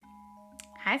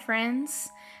Hi, friends.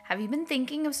 Have you been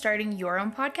thinking of starting your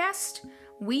own podcast?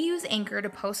 We use Anchor to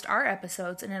post our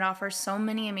episodes, and it offers so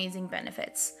many amazing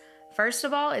benefits. First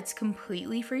of all, it's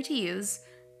completely free to use.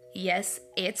 Yes,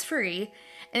 it's free.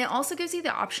 And it also gives you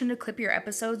the option to clip your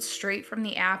episodes straight from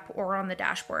the app or on the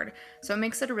dashboard, so it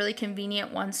makes it a really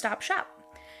convenient one-stop shop.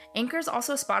 Anchor is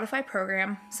also a Spotify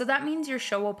program, so that means your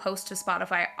show will post to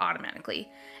Spotify automatically.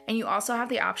 And you also have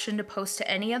the option to post to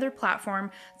any other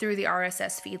platform through the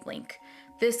RSS feed link.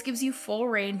 This gives you full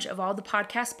range of all the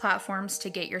podcast platforms to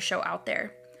get your show out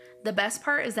there. The best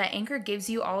part is that Anchor gives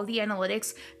you all of the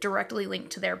analytics directly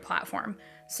linked to their platform,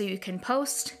 so you can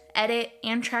post, edit,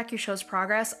 and track your show's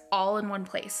progress all in one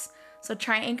place. So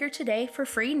try Anchor today for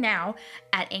free now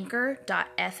at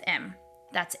anchor.fm.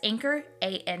 That's Anchor,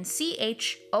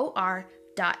 ANCHOR.FM.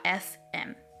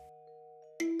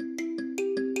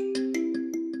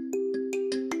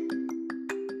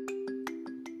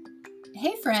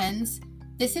 Hey friends,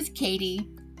 this is Katie,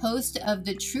 host of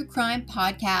the true crime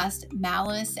podcast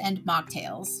Malice and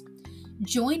Mocktails.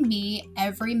 Join me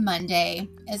every Monday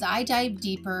as I dive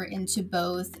deeper into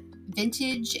both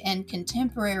vintage and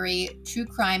contemporary true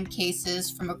crime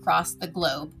cases from across the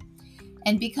globe.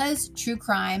 And because true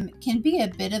crime can be a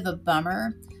bit of a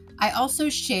bummer, I also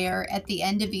share at the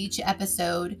end of each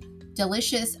episode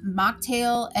delicious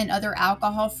mocktail and other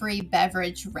alcohol-free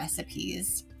beverage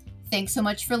recipes. Thanks so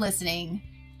much for listening.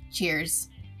 Cheers.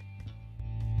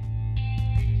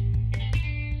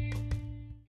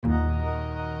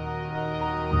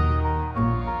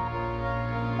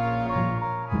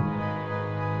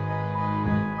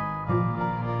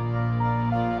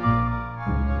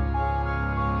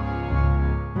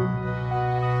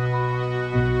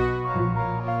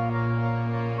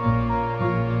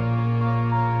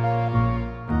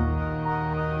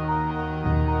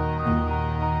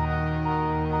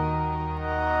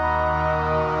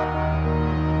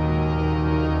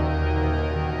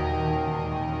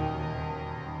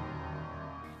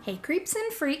 Hey, creeps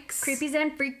and freaks. Creepies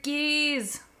and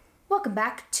freakies. Welcome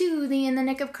back to the In the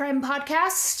Nick of Crime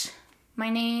podcast. My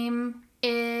name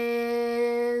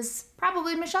is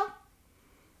probably Michelle.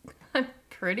 I'm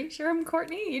pretty sure I'm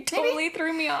Courtney. You totally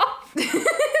threw me off. I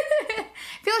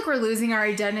feel like we're losing our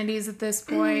identities at this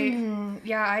point.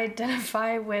 Yeah, I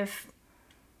identify with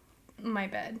my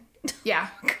bed. Yeah.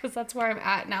 Because that's where I'm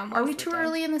at now. Are we too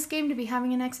early in this game to be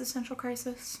having an existential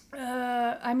crisis?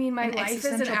 I mean, my life is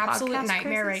an existential absolute podcast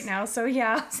nightmare crisis? right now, so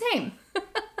yeah. Same.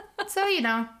 So, you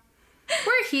know,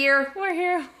 we're here. We're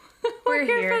here. We're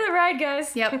here here. for the ride,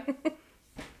 guys. Yep.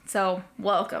 So,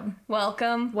 welcome.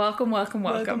 Welcome. Welcome.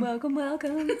 Welcome.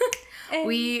 And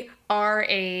We are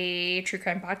a true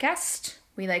crime podcast.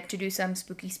 We like to do some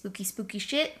spooky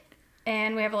shit.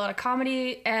 and we have a lot of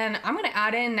comedy, and I'm going to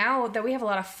add in now that we have a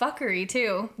lot of fuckery,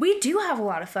 too. We do have a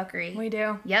lot of fuckery. We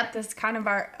do. Yep. This is kind of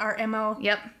our MO.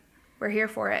 Yep. We're here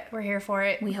for it. We're here for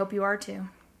it. We hope you are too.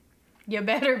 You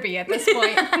better be at this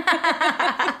point.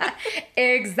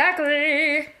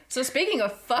 Exactly. So speaking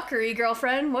of fuckery,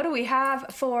 girlfriend, what do we have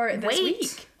for this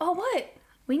week? Oh, what?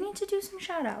 We need to do some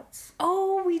shout outs.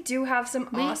 Oh, we do have some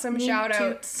awesome shout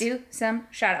outs. Do some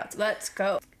shout outs. Let's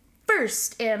go.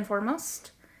 First and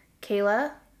foremost,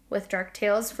 Kayla with Dark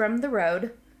Tales from the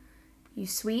Road. You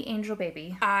sweet angel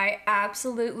baby. I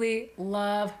absolutely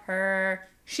love her.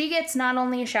 She gets not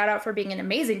only a shout out for being an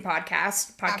amazing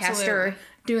podcaster, Absolutely.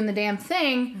 doing the damn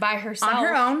thing By herself. on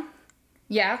her own.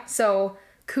 Yeah, so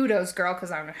kudos, girl,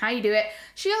 because I don't know how you do it.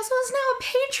 She also is now a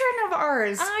patron of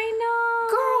ours. I know.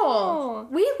 Girl,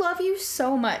 we love you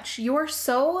so much. You're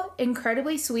so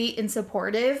incredibly sweet and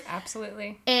supportive.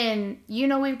 Absolutely. And you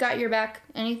know we've got your back,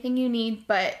 anything you need,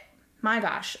 but my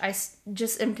gosh,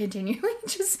 just am continually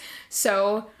just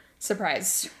so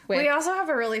surprised with. We also have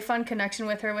a really fun connection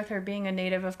with her being a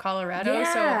native of Colorado.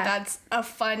 Yeah. So that's a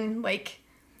fun,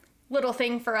 little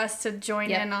thing for us to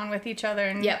join in on with each other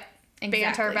and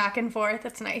banter back and forth.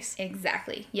 That's nice.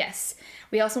 Exactly. Yes.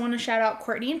 We also want to shout out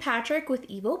Courtney and Patrick with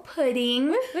Evil Pudding.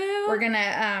 Woo-hoo. We're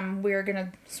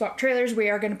gonna swap trailers. We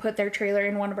are gonna put their trailer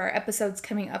in one of our episodes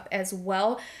coming up as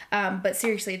well. But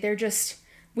seriously, they're just.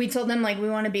 We told them we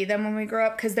want to be them when we grow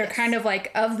up because they're kind of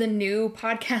of the new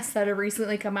podcasts that have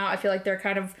recently come out. I feel like they're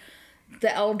kind of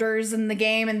the elders in the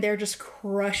game and they're just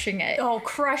crushing it. Oh,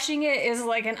 crushing it is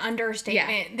an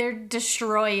understatement. Yeah. They're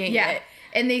destroying it.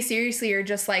 And they seriously are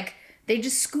just they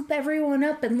just scoop everyone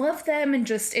up and love them and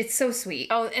just, it's so sweet.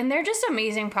 Oh, and they're just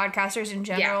amazing podcasters in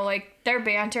general. Their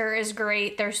banter is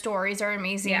great. Their stories are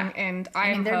amazing. Yeah. And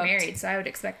I mean, they're hooked. married, so I would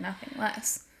expect nothing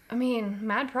less. I mean,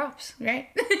 mad props. Right?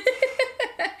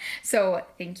 So,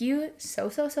 thank you so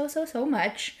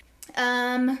much.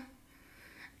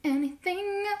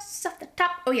 Anything else off the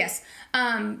top? Oh, yes.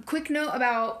 Quick note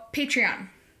about Patreon.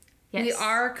 Yes. We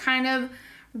are kind of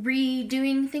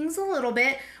redoing things a little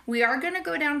bit. We are going to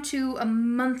go down to a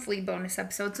monthly bonus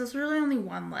episode, so it's really only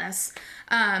one less.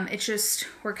 It's just,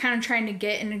 we're kind of trying to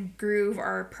get in a groove.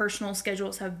 Our personal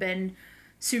schedules have been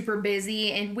super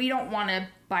busy, and we don't want to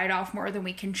bite off more than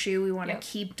we can chew. We want to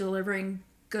keep delivering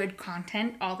good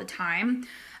content all the time.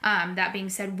 That being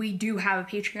said, we do have a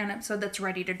Patreon episode that's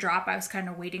ready to drop. I was kind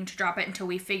of waiting to drop it until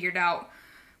we figured out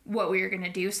what we were going to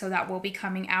do, so that will be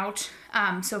coming out.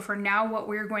 So for now, what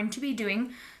we're going to be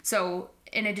doing, so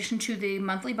in addition to the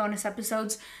monthly bonus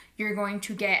episodes, you're going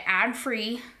to get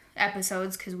ad-free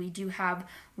episodes, because we do have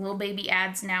little baby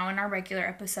ads now in our regular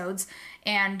episodes,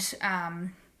 and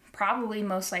probably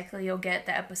most likely you'll get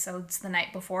the episodes the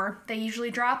night before they usually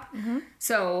drop. Mm-hmm.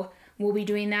 So we'll be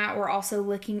doing that. We're also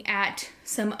looking at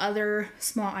some other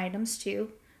small items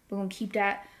too. We're going to keep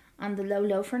that on the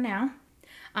low for now.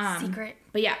 Secret.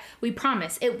 But yeah, we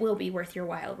promise it will be worth your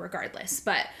while regardless.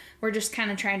 But we're just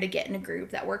kind of trying to get in a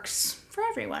groove that works for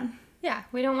everyone. Yeah,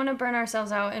 we don't want to burn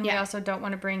ourselves out, and we also don't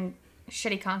want to bring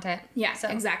shitty content. Yeah, so.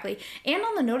 Exactly. And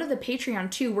on the note of the Patreon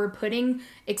too, we're putting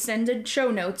extended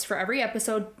show notes for every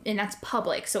episode, and that's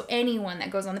public. So anyone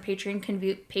that goes on the Patreon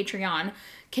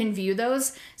can view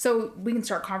those. So we can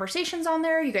start conversations on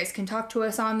there. You guys can talk to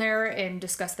us on there and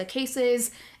discuss the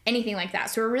cases, anything like that.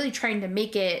 So we're really trying to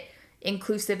make it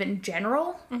inclusive in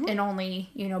general, and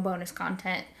only, bonus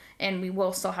content. And we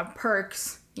will still have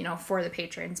perks, for the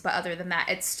patrons. But other than that,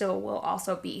 it still will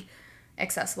also be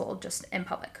accessible just in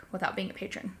public without being a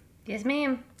patron. Yes,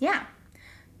 ma'am. Yeah.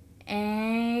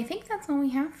 And I think that's all we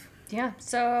have. Yeah.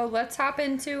 So let's hop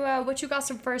into what you got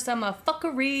for some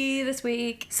fuckery this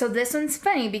week. So this one's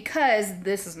funny because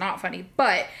this is not funny,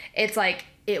 but it's like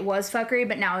it was fuckery,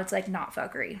 but now it's like not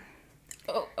fuckery.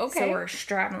 Oh, okay. So we're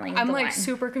straddling I'm the like line.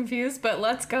 super confused, but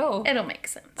let's go. It'll make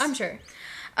sense. I'm sure.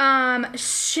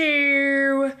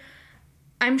 So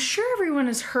I'm sure everyone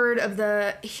has heard of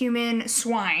the human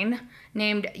swine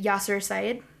named Yasser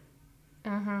Syed.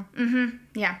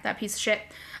 Yeah, that piece of shit.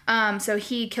 So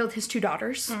he killed his 2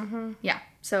 daughters. Yeah.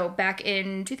 So back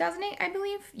in 2008, I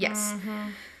believe. Yes.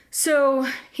 So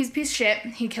he's a piece of shit.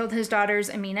 He killed his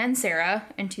daughters, Amina and Sarah,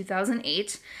 in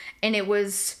 2008. And it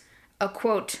was a,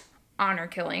 quote, honor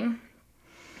killing.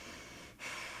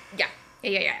 Yeah.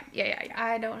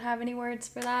 I don't have any words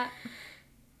for that.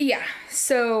 Yeah.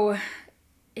 So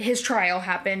his trial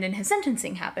happened and his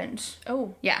sentencing happened.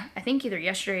 Oh. Yeah. I think either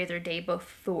yesterday or the day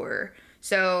before.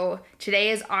 So today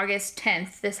is August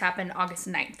 10th. This happened August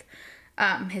 9th.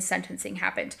 His sentencing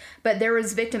happened. But there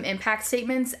was victim impact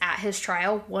statements at his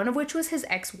trial, one of which was his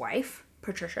ex-wife,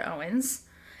 Patricia Owens.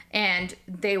 And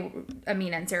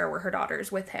Amina and Sarah were her daughters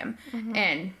with him.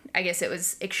 And I guess it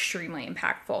was extremely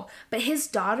impactful. But his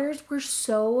daughters were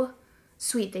so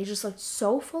sweet. They just looked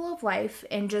so full of life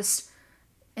and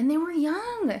they were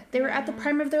young. They were at the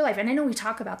prime of their life. And I know we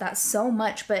talk about that so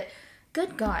much, but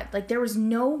good God, like there was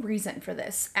no reason for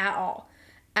this at all.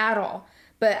 At all.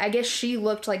 But I guess she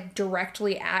looked like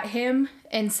directly at him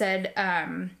and said,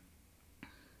 and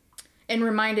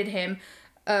reminded him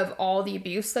of all the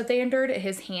abuse that they endured at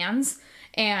his hands.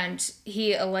 And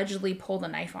he allegedly pulled a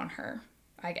knife on her,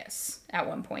 I guess, at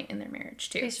one point in their marriage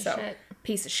too.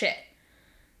 Piece of shit.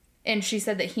 And she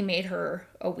said that he made her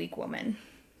a weak woman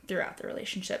throughout the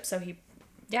relationship. So he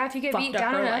if you get beat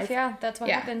down enough, that's what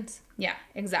happens. Yeah,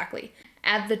 exactly.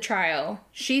 At the trial,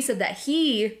 she said that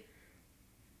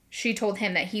she told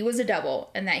him that he was a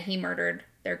devil and that he murdered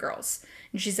their girls.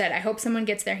 And she said, I hope someone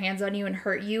gets their hands on you and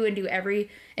hurt you and do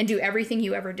everything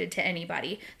you ever did to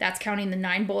anybody. That's counting the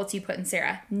 9 bullets you put in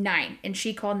Sarah. 9. And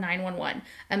she called 911.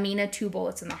 Amina, 2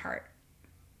 bullets in the heart.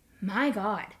 My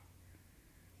God.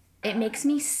 It makes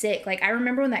me sick. Like, I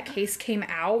remember when that case came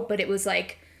out, but it was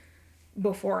like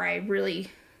before I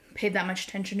really paid that much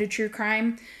attention to true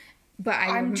crime. But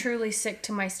I'm truly sick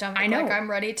to my stomach. I know. Like, I'm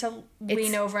ready to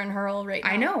lean over and hurl right now.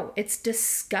 I know. It's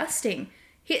disgusting.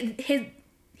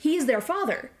 He's their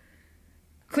father.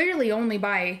 Clearly only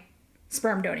by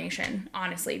sperm donation,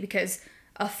 honestly, because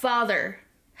a father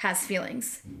has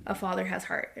feelings, a father has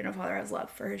heart, and a father has love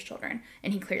for his children.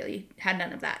 And he clearly had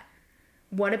none of that.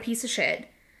 What a piece of shit.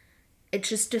 It's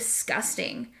just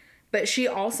disgusting. But she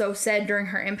also said during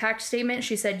her impact statement,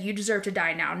 she said, you deserve to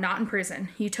die now, not in prison.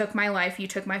 You took my life, you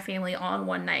took my family all in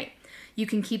one night. You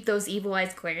can keep those evil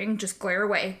eyes glaring, just glare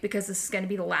away, because this is going to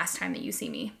be the last time that you see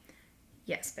me.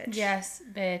 Yes, bitch. Yes,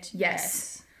 bitch.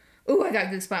 Yes. Ooh, I got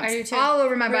goosebumps. I do too. All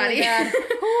over my really body.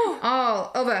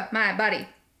 All over my body.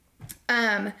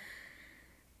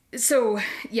 So,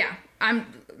 yeah, I'm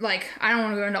like, I don't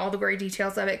want to go into all the gory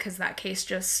details of it because that case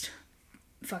just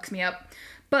fucks me up.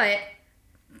 But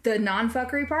the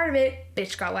non-fuckery part of it,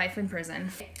 bitch got life in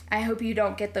prison. I hope you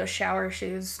don't get those shower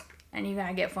shoes and you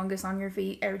gotta get fungus on your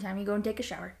feet every time you go and take a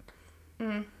shower.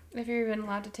 If you're even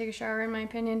allowed to take a shower, in my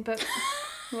opinion, but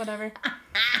whatever.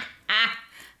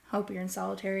 Hope you're in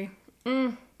solitary.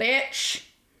 Bitch.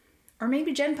 Or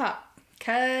maybe Gen Pop.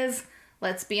 Because,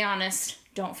 let's be honest,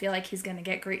 don't feel like he's gonna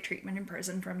get great treatment in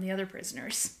prison from the other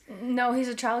prisoners. No, he's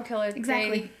a child killer.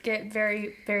 Exactly. They get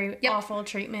very, very awful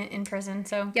treatment in prison,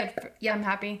 so I'm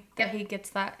happy that he gets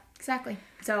that. Exactly.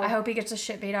 So I hope he gets the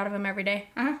shit beat out of him every day.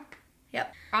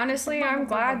 Yep. Honestly, I'm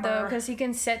glad, though, because he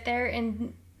can sit there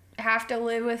and have to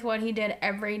live with what he did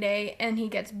every day, and he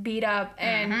gets beat up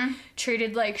and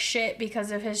treated like shit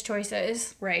because of his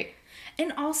choices. Right.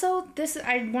 And also, this,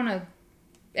 I want to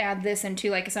add this in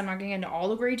too, like I said, I'm not getting into all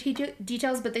the great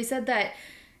details, but they said that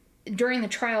during the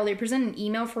trial, they presented an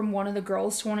email from one of the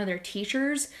girls to one of their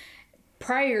teachers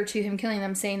prior to him killing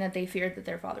them, saying that they feared that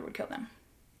their father would kill them.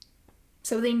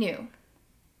 So they knew.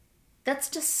 That's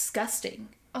disgusting.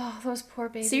 Oh, those poor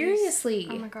babies. Seriously.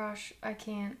 Oh my gosh, I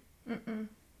can't.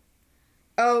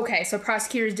 Okay, so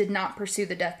prosecutors did not pursue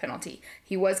the death penalty.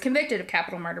 He was convicted of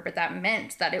capital murder, but that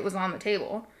meant that it was on the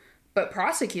table. But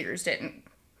prosecutors didn't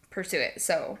pursue it,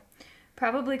 so...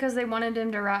 Probably because they wanted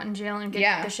him to rot in jail and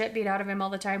get the shit beat out of him all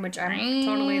the time, which I'm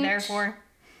totally there for.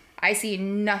 I see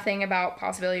nothing about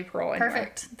possibility of parole anymore.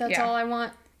 Perfect. That's all I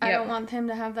want. I don't want him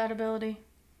to have that ability.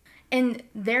 And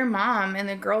their mom and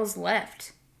the girls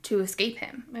left to escape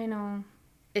him. I know.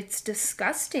 It's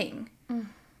disgusting.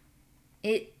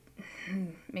 It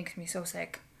makes me so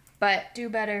sick. But do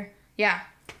better. Yeah.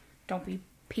 Don't be a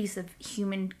piece of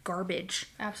human garbage.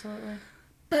 Absolutely.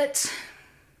 But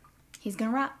he's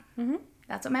gonna rot.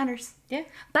 That's what matters. Yeah.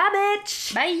 Bye,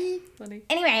 bitch. Bye. Funny.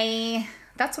 Anyway,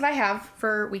 that's what I have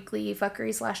for weekly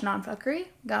fuckery / non-fuckery.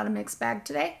 Got a mixed bag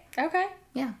today. Okay.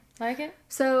 Yeah. Like it.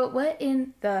 So what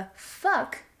in the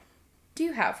fuck do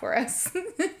you have for us?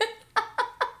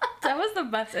 That was the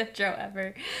best intro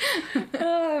ever.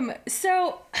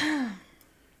 So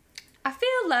I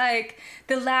feel like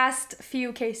the last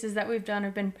few cases that we've done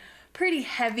have been pretty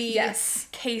heavy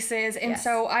cases. And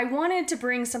so I wanted to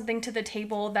bring something to the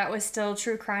table that was still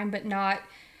true crime, but not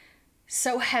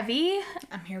so heavy.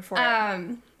 I'm here for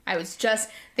it. I was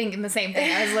just thinking the same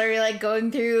thing. I was literally like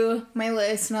going through my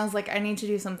list and I was like, I need to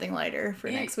do something lighter for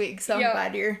next week. So I'm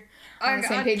glad you're on the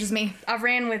same page as me. I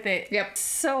ran with it. Yep.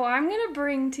 So I'm going to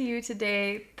bring to you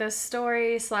today the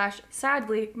story /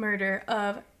 sadly murder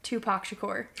of Tupac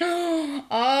Shakur.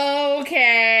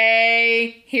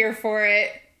 Okay. Here for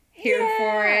it. Here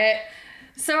for it.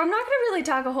 So I'm not going to really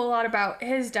talk a whole lot about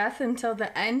his death until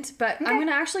the end, but I'm going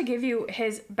to actually give you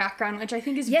his background, which I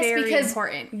think is very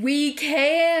important. We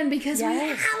can, because we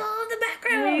have all of the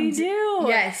background. We do.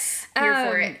 Yes.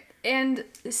 Here for it. And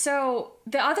so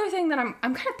the other thing that I'm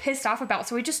kind of pissed off about,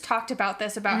 so we just talked about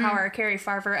this, about how our Carrie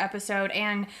Farver episode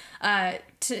and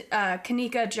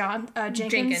Kanika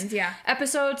Jenkins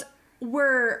episodes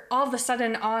were all of a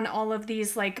sudden on all of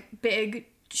these like big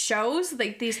shows,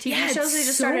 like these TV shows. They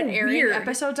just started airing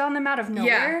episodes on them out of nowhere.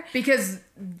 Yeah, because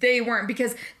they weren't,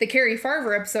 because the Carrie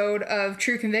Farver episode of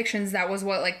True Convictions, that was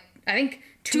what, like, I think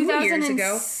 2 years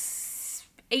ago.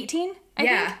 18? I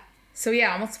think. So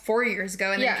yeah, almost 4 years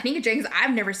ago. And then Kanika Jenkins,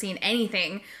 I've never seen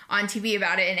anything on TV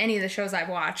about it in any of the shows I've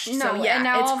watched. No, so yeah, and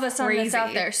now it's all of a sudden crazy. it's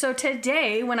out there. So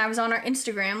today, when I was on our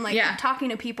Instagram, like talking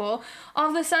to people, all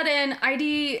of a sudden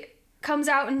ID comes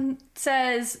out and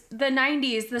says the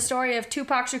 90s, the story of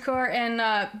Tupac Shakur and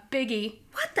Biggie.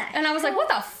 What the And I was like, what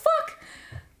the fuck?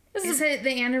 Is it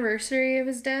the anniversary of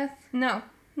his death? No,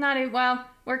 not even. Well,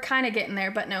 we're kind of getting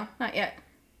there, but no, not yet.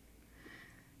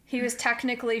 He was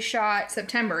technically shot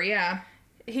September,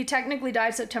 He technically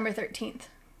died September 13th.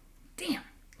 Damn.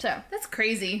 So that's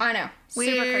crazy. I know.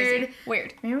 Weird. Super crazy.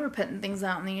 Weird. Maybe we're putting things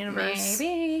out in the universe.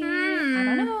 Maybe. I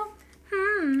don't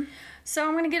know. So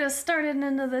I'm going to get us started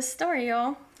into this story,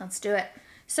 y'all. Let's do it.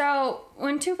 So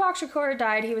when Tupac Shakur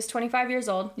died, he was 25 years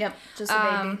old. Yep. Just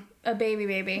a baby. A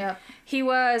baby. Yep. He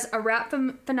was a rap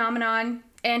phenomenon,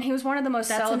 and he was one of the most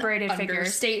celebrated figures.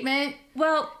 Understatement.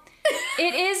 Well,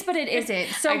 it is, but it isn't.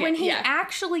 So when he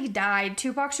actually died,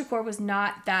 Tupac Shakur was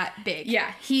not that big.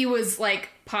 Yeah. He was, like,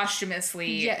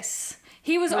 posthumously. Yes.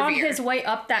 He was on his way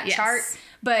up that chart,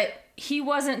 but he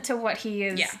wasn't to what he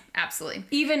is. Yeah, absolutely.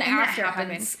 Even after that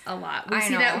happens a lot. We I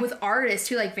see know. that with artists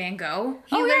too, like Van Gogh.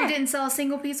 He literally didn't sell a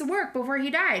single piece of work before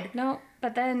he died. No,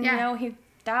 but then, you know, he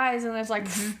dies and there's like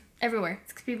everywhere.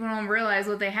 It's because people don't realize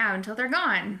what they have until they're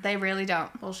gone. They really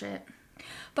don't. Bullshit.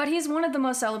 But he's one of the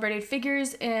most celebrated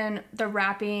figures in the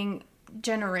rapping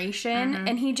generation,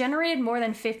 and he generated more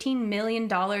than $15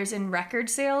 million in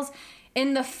record sales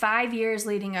in the 5 years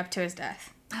leading up to his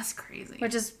death. That's crazy.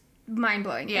 Which is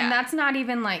mind-blowing. Yeah. And that's not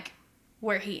even, like,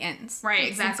 where he ends. Right,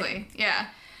 It's exactly. insane. Yeah.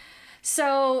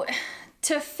 So,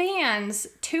 to fans,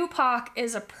 Tupac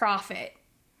is a prophet.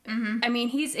 Mm-hmm. I mean,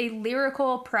 he's a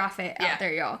lyrical prophet out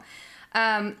there, y'all.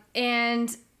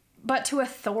 But to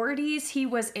authorities, he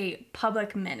was a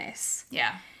public menace.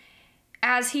 Yeah.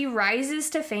 As he rises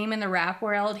to fame in the rap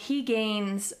world, he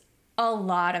gains a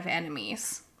lot of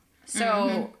enemies.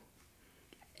 So,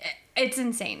 it's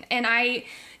insane. And I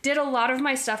did a lot of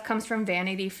my stuff comes from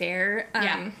Vanity Fair.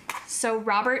 So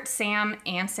Robert Sam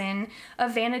Anson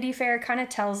of Vanity Fair kind of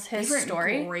tells his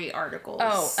story. Great articles.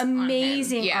 Oh,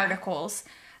 amazing articles.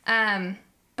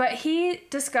 But he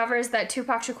discovers that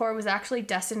Tupac Shakur was actually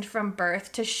destined from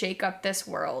birth to shake up this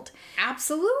world.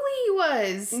 Absolutely he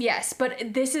was. Yes,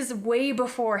 but this is way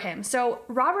before him. So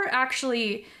Robert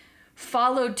actually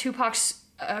followed Tupac's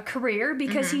career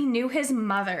because he knew his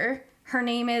mother. Her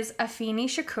name is Afeni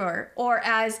Shakur, or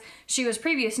as she was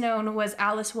previously known, was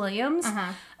Alice Williams.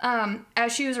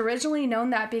 As she was originally known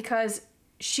that because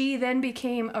she then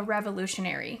became a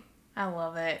revolutionary. I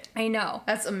love it. I know.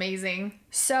 That's amazing.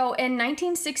 So in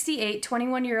 1968,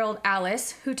 21-year-old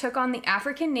Alice, who took on the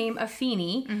African name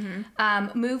Afeni,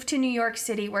 moved to New York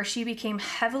City where she became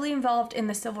heavily involved in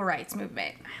the civil rights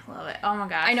movement. I love it. Oh my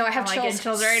gosh. I know, I have chills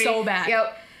already. so bad.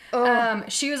 Yep.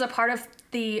 She was a part of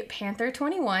the Panther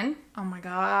 21. Oh my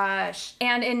gosh.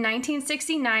 And in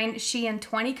 1969, she and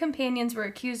 20 companions were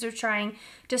accused of trying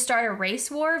to start a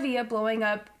race war via blowing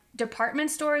up department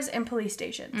stores and police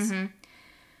stations.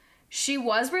 She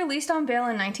was released on bail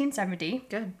in 1970.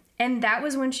 Good. And that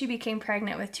was when she became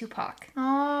pregnant with Tupac.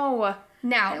 Oh.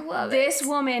 Now, this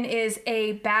woman is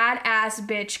a badass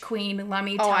bitch queen, let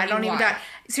me tell you. Oh, I don't even doubt.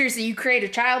 Seriously, you create a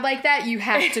child like that, you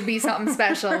have to be something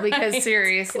special because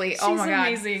seriously, oh my God.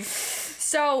 She's amazing.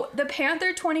 So, the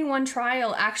Panther 21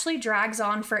 trial actually drags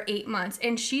on for 8 months,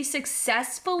 and she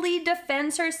successfully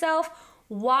defends herself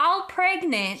while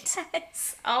pregnant.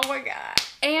 Yes. Oh my God.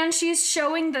 And she's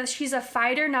showing that she's a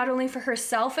fighter not only for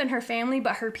herself and her family,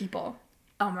 but her people.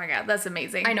 Oh my God, that's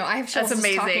amazing. I know, I have chills That's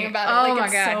amazing. talking about it. Oh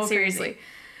like, my God, so seriously. Crazy.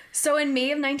 So in May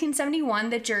of 1971,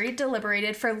 the jury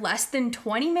deliberated for less than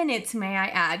 20 minutes, may I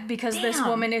add, because this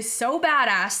woman is so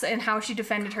badass in how she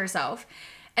defended herself.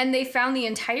 And they found the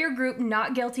entire group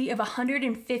not guilty of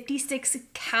 156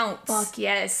 counts. Fuck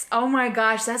yes. Oh my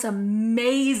gosh, that's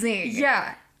amazing.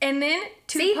 Yeah. And then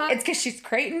Tupac... See, it's because she's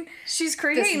creating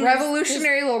creating this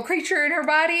revolutionary little creature in her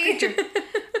body.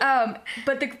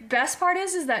 But the best part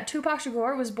is that Tupac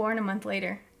Shakur was born a month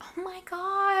later. Oh my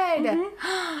God.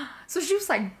 So she was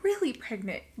like really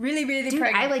pregnant. Really, really Dude,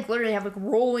 pregnant. I like literally have like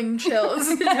rolling chills.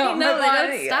 I know,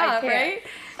 they don't stop, right?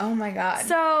 Oh my God.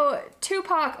 So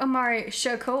Tupac Amari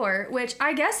Shakur, which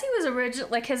I guess he was original,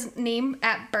 like his name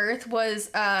at birth was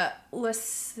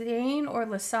Lassane or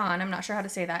Lassan, I'm not sure how to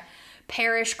say that,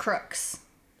 Parish Crooks.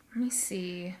 Let me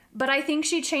see. But I think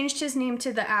she changed his name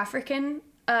to the African,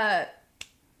 to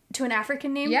an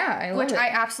African name. Yeah, I love which it. I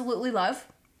absolutely love.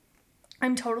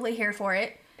 I'm totally here for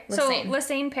it. So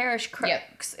Lassane Parish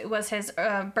Crooks was his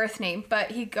birth name,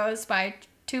 but he goes by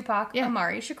Tupac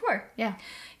Amari Shakur. Yeah.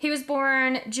 He was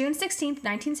born June 16th,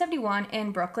 1971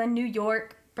 in Brooklyn, New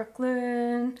York.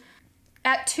 Brooklyn.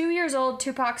 At 2 years old,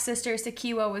 Tupac's sister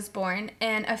Sakiwa was born,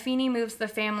 and Afeni moves the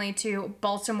family to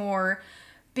Baltimore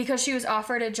because she was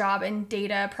offered a job in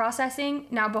data processing.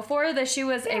 Now, before this, she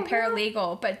was a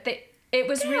paralegal, but it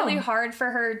was really hard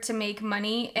for her to make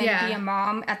money and be a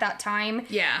mom at that time.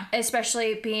 Yeah.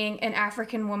 Especially being an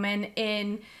African woman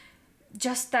in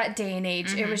just that day and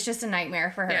age. It was just a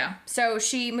nightmare for her. Yeah. So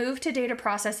she moved to data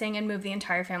processing and moved the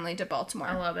entire family to Baltimore.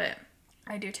 I love it.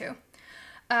 I do too.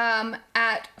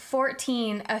 At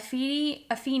 14,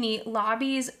 Afeni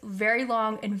lobbies very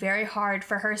long and very hard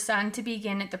for her son to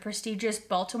begin at the prestigious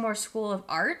Baltimore School of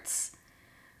Arts.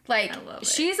 Like,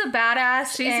 she's a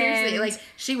badass. She seriously, like,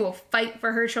 she will fight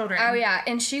for her children. Oh, yeah.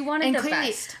 And she wanted the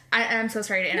best. I'm so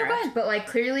sorry to interrupt. No, go ahead. But, like,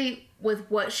 clearly with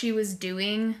what she was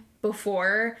doing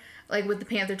before, like, with the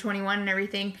Panther 21 and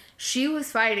everything, she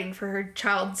was fighting for her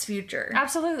child's future.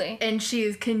 Absolutely. And she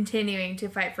is continuing to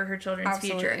fight for her children's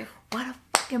future. What a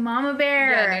fucking mama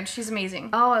bear. Yeah, dude, she's amazing.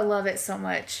 Oh, I love it so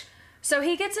much. So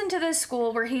he gets into this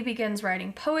school where he begins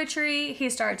writing poetry. He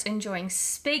starts enjoying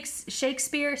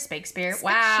Shakespeare.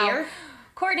 Wow.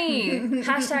 Courtney.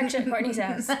 Hashtag Courtney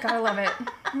says. Gotta love it.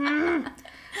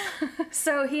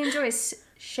 So he enjoys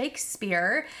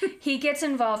Shakespeare. He gets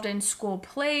involved in school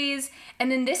plays.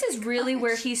 And then this is really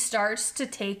where he starts to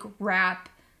take rap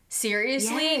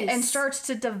seriously and starts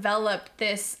to develop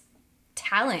this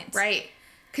talent. Right.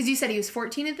 Because you said he was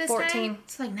 14 at this time? 14.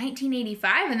 It's like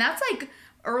 1985, and that's like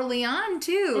early on,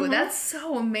 too. Mm-hmm. That's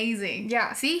so amazing.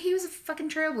 Yeah. See, he was a fucking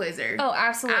trailblazer. Oh,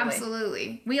 absolutely.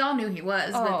 Absolutely. We all knew he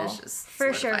was, but this just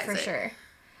for sure.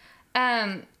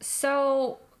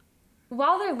 So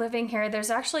while they're living here, there's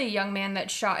actually a young man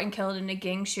that's shot and killed in a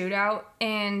gang shootout,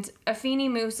 and Afeni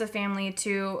moves the family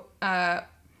to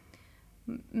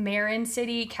Marin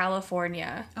City,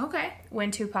 California. Okay.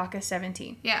 When Tupac is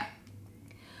 17. Yeah.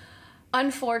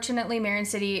 Unfortunately, Marin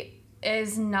City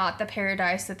is not the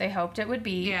paradise that they hoped it would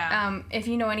be. Yeah. If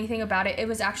you know anything about it, it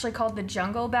was actually called the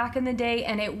Jungle back in the day,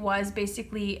 and it was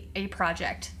basically a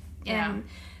project. Yeah. And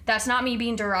that's not me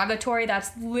being derogatory. That's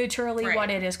literally Right. what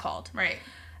it is called. Right.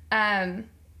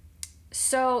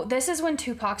 So this is when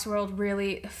Tupac's world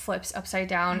really flips upside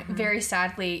down. Mm-hmm. Very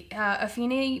sadly,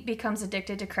 Afeni becomes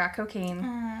addicted to crack cocaine.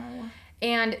 Oh.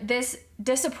 And this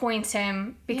disappoints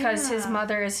him because his Yeah.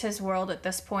 mother is his world at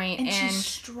this point. And she's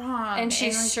strong. And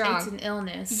she's strong. It's an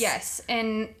illness. Yes,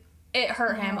 and it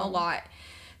hurt him a lot.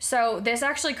 So this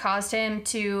actually caused him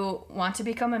to want to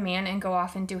become a man and go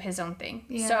off and do his own thing.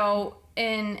 Yeah. So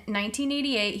in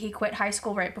 1988, he quit high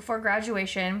school right before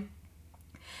graduation,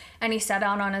 and he set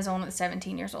out on his own at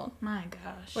 17 years old. My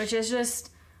gosh. Which is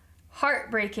just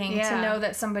heartbreaking to know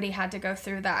that somebody had to go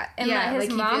through that. And that his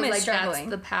mom is struggling.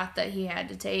 That's the path that he had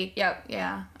to take. Yep.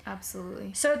 Yeah,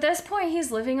 absolutely. So at this point,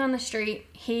 he's living on the street.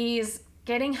 He's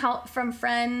getting help from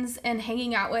friends and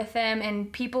hanging out with them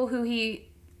and people who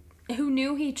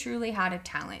knew he truly had a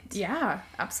talent. Yeah,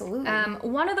 absolutely.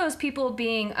 One of those people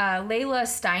being Layla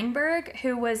Steinberg,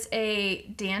 who was a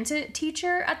dance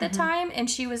teacher at the time, and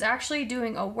she was actually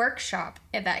doing a workshop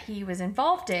that he was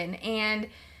involved in, and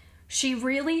she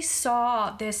really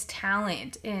saw this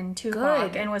talent in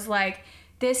Tupac and was like,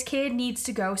 this kid needs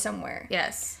to go somewhere.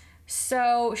 Yes.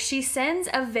 So she sends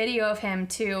a video of him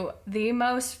to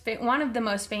one of the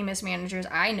most famous managers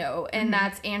I know, and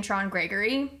that's Antron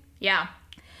Gregory. Yeah.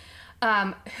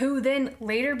 Who then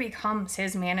later becomes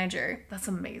his manager. That's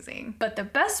amazing. But the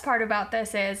best part about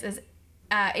this is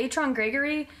Antron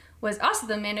Gregory was also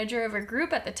the manager of a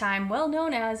group at the time well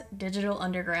known as Digital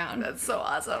Underground. That's so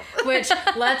awesome. Which,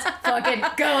 let's fucking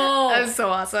go. That's so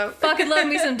awesome. Fucking love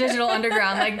me some Digital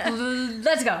Underground. Like,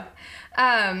 let's go.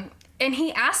 And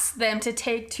he asked them to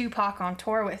take Tupac on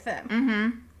tour with them.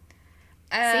 Mm-hmm.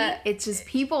 See, it's just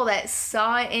people that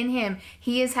saw it in him.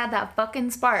 He has had that fucking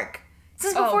spark.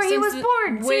 Since before he was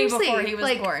born. Way Seriously. before he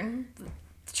was born.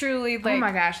 Truly, oh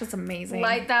my gosh, that's amazing.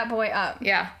 Light that boy up.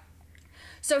 Yeah.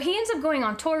 So he ends up going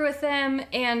on tour with them,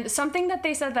 and something that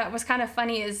they said that was kind of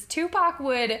funny is Tupac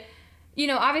would,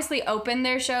 obviously open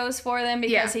their shows for them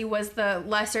because he was the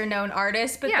lesser known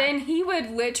artist, but then he would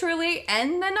literally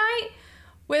end the night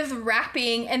with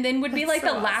rapping and then would be like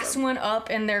the last one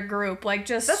up in their group, like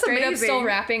just straight up still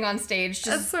rapping on stage.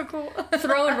 Just that's so cool.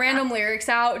 throwing random lyrics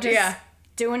out, just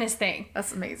doing his thing.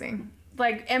 That's amazing.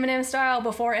 Like Eminem style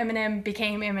before Eminem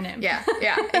became Eminem. Yeah,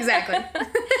 exactly.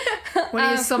 When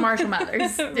he was still Marshall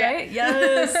Mathers. Right?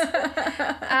 Yes.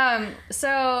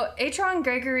 So Antron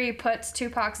Gregory puts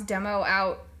Tupac's demo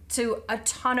out to a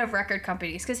ton of record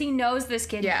companies because he knows this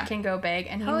kid can go big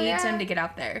and he needs him to get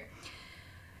out there.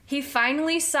 He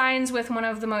finally signs with one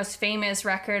of the most famous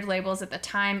record labels at the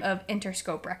time of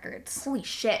Interscope Records. Holy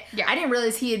shit. Yeah. I didn't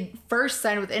realize he had first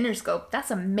signed with Interscope.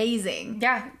 That's amazing.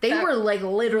 Yeah. They were like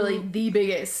literally the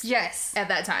biggest. Yes. At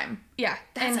that time. Yeah.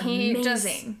 That's and he amazing.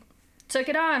 Just took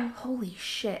it on. Holy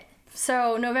shit.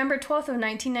 So November 12th of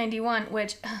 1991,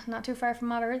 which not too far from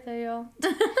my birthday, y'all.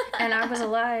 And I was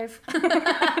alive.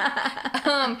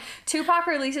 Tupac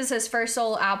releases his first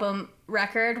solo album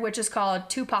record, which is called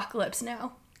Tupacalypse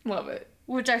Now. Love it.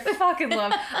 Which I fucking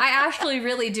love. I actually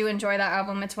really do enjoy that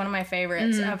album. It's one of my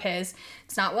favorites of his.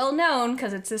 It's not well known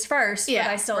because it's his first, but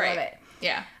I still love it.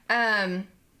 Yeah.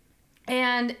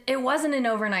 And it wasn't an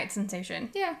overnight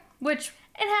sensation. Yeah. Which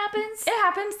it happens. It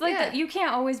happens. Like that, you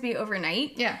can't always be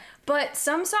overnight. Yeah. But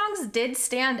some songs did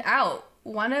stand out.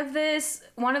 One of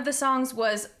the songs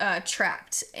was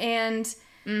Trapped, and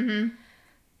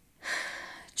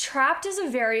Trapped is a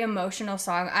very emotional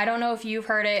song. I don't know if you've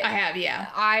heard it. I have, yeah.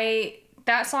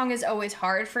 That song is always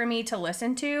hard for me to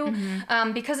listen to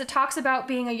because it talks about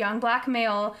being a young black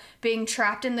male, being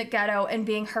trapped in the ghetto, and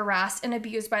being harassed and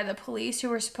abused by the police who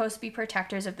were supposed to be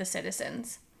protectors of the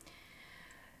citizens.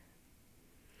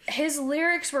 His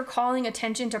lyrics were calling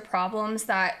attention to problems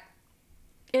that,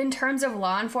 in terms of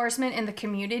law enforcement and the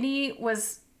community,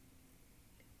 was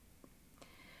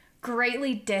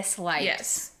greatly disliked.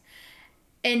 Yes.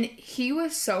 And he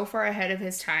was so far ahead of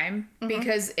his time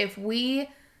because if we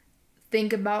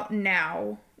think about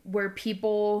now where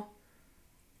people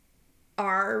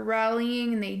are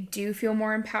rallying and they do feel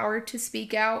more empowered to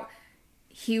speak out,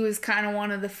 he was kind of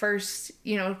one of the first,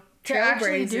 you know, to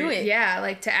actually do it. Yeah,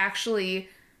 like to actually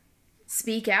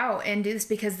speak out and do this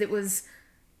because it was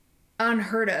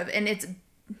unheard of. And it's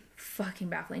fucking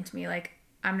baffling to me. Like,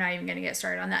 I'm not even going to get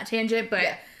started on that tangent, but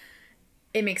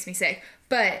it makes me sick.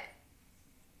 But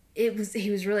he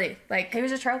was really like... He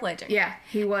was a trailblazer. Yeah,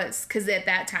 he was. Because at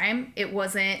that time,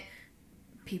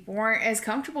 people weren't as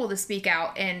comfortable to speak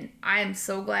out. And I am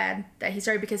so glad that he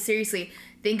started because seriously,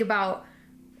 think about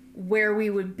where we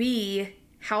would be,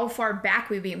 how far back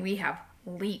we'd be, and we have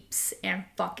leaps and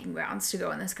fucking bounds to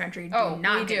go in this country. Do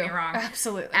not get me wrong.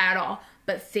 Absolutely. At all.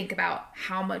 But think about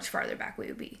how much farther back we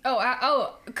would be.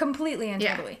 Completely and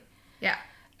totally. Yeah.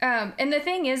 And the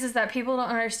thing is that people don't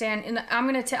understand, and I'm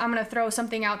gonna throw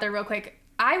something out there real quick.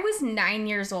 I was 9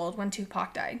 years old when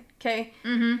Tupac died, okay?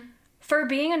 Mm-hmm. For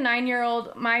being a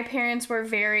 9-year-old, my parents were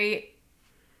very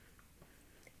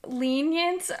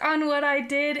lenient on what I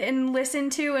did and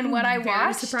listened to and what I watched.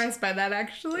 I'm surprised by that,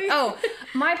 actually.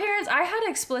 My parents, I had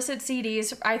explicit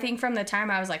CDs, I think, from the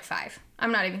time I was like 5.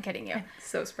 I'm not even kidding you. I'm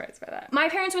so surprised by that. My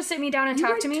parents would sit me down and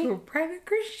talk to me. You went to a private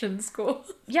Christian school.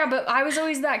 Yeah, but I was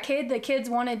always that kid the kids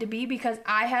wanted to be because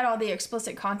I had all the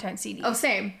explicit content CDs. Oh,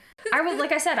 same.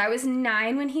 Like I said, I was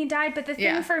 9 when he died, but the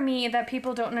thing for me that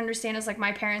people don't understand is like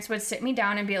my parents would sit me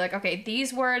down and be like, okay,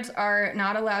 these words are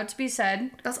not allowed to be said.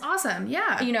 That's awesome.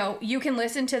 Yeah. You know, you can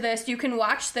listen to this, you can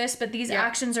watch this, but these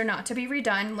actions are not to be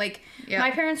redone. Like my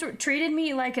parents treated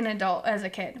me like an adult as a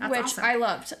kid, which awesome. I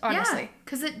loved, honestly. Yeah,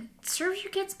 because it serves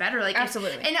your kids better. Like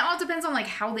absolutely. And it all depends on like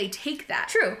how they take that.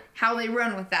 True. How they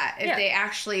run with that. If they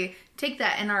actually take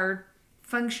that and are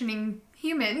functioning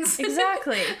humans.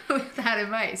 Exactly. With that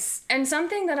advice. And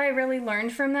something that I really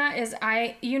learned from that is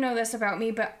you know this about me,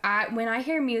 but when I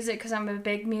hear music, because I'm a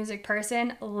big music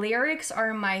person, lyrics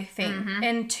are my thing. Mm-hmm.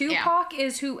 And Tupac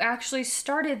is who actually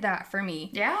started that for me.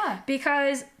 Yeah.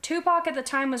 Because Tupac at the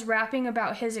time was rapping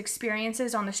about his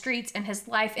experiences on the streets and his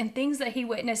life and things that he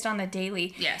witnessed on the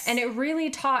daily. Yes. And it really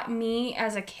taught me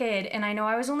as a kid, and I know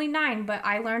I was only 9, but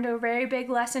I learned a very big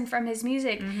lesson from his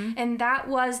music. Mm-hmm. And that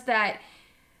was that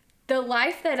the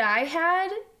life that I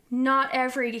had, not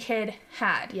every kid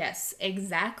had. Yes,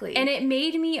 exactly. And it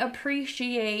made me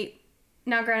appreciate,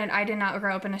 now granted, I did not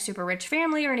grow up in a super rich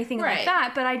family or anything like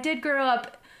that, but I did grow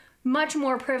up much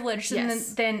more privileged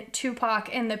than Tupac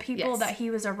and the people that he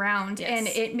was around. Yes. And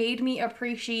it made me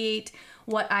appreciate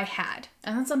what I had.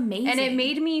 And that's amazing. And it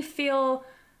made me feel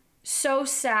so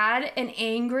sad and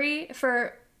angry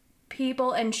for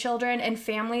people and children and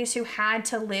families who had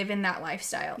to live in that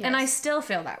lifestyle. Yes. And I still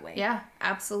feel that way. Yeah,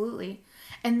 absolutely.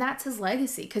 And that's his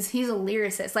legacy because he's a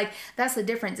lyricist. Like, that's the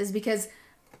difference is because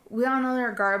we all know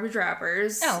they're garbage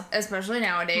rappers, especially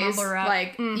nowadays. Mumble rap.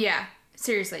 Like, yeah,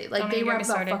 seriously. Like, they rap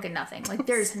about fucking nothing. Like,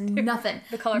 there's nothing.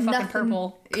 The color fucking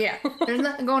purple. Yeah, there's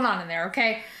nothing going on in there,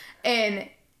 okay? And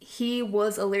he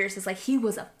was a lyricist. Like, he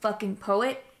was a fucking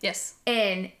poet. Yes.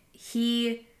 And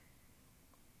he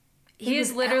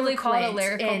is literally called a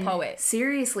lyrical poet.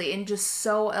 Seriously, and just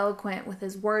so eloquent with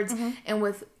his words and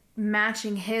with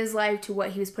matching his life to what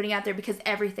he was putting out there because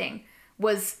everything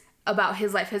was about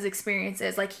his life, his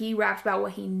experiences. Like, he rapped about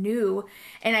what he knew.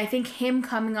 And I think him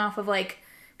coming off of, like,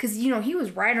 because, you know, he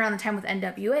was right around the time with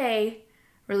NWA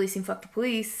releasing Fuck the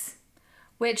Police.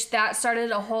 Which that started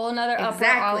a whole nother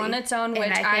uproar all on its own,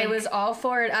 which I was all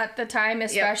for it at the time,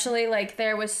 especially, like,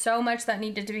 there was so much that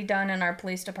needed to be done in our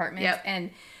police department. Yep. And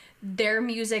their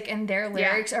music and their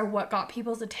lyrics are what got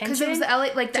people's attention. Because it was the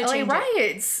LA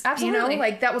riots. Absolutely. You know,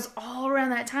 like, that was all around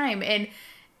that time. And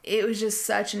it was just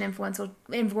such an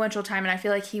influential time. And I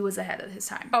feel like he was ahead of his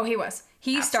time. Oh, he was.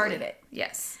 He started it.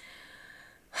 Yes.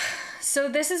 So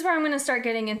this is where I'm going to start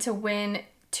getting into when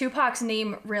Tupac's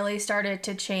name really started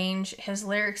to change. His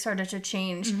lyrics started to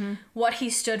change. Mm-hmm. What he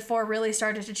stood for really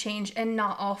started to change, and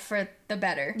not all for the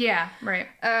better. Yeah, right.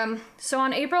 So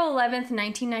on April 11th,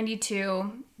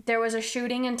 1992... there was a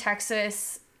shooting in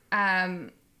Texas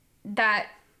that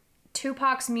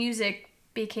Tupac's music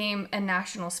became a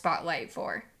national spotlight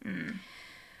for. Mm.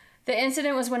 The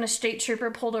incident was when a state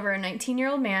trooper pulled over a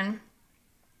 19-year-old man,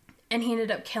 and he ended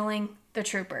up killing the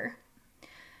trooper.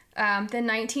 The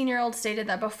 19-year-old stated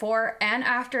that before and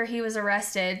after he was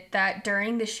arrested, that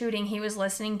during the shooting he was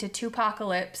listening to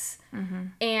Tupacalypse,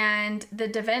 and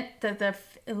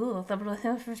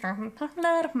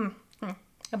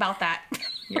about that.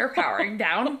 You're powering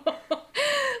down.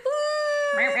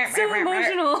 So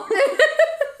emotional.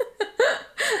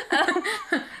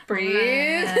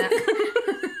 Breathe.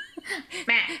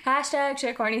 Hashtag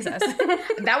shit corny says.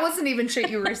 That wasn't even shit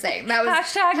you were saying. That was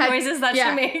hashtag noises that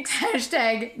she makes.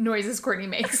 Hashtag noises Courtney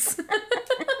makes.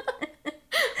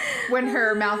 When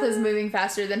her mouth is moving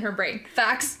faster than her brain.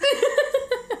 Facts.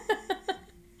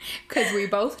 Because we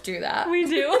both do that. We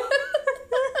do.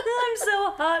 I'm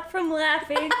so hot from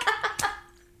laughing.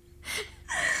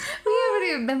 We haven't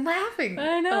even been laughing.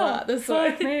 I know. This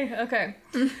Fuck way. me. Okay.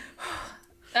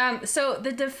 So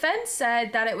the defense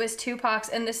said that it was Tupac's,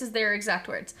 and this is their exact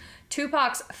words,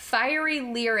 Tupac's fiery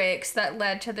lyrics that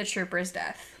led to the trooper's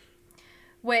death.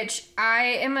 Which I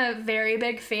am a very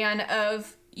big fan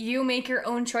of. You make your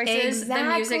own choices. Exactly.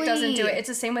 The music doesn't do it. It's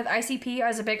the same with ICP. I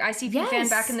was a big ICP fan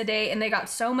back in the day, and they got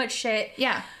so much shit.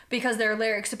 Yeah. Because their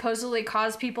lyrics supposedly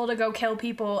caused people to go kill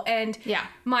people. And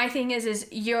my thing is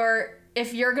if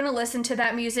you're gonna listen to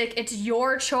that music, it's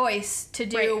your choice to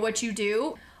do what you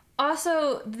do.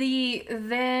 Also, wow.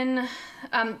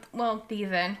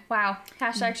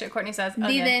 Hashtag shit Courtney says.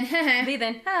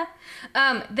 Okay.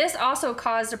 This also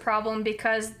caused a problem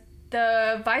because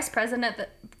the vice president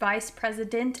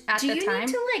at the time.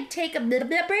 Do you need to take a little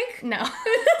bit break? No,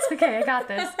 it's okay. I got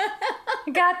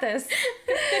this.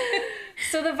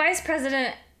 So the vice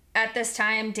president at this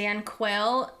time, Dan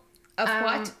Quayle, of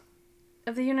what?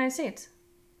 Of the United States.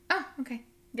 Oh, okay.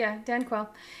 Yeah, Dan Quayle.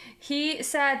 He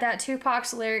said that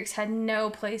Tupac's lyrics had no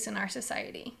place in our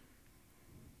society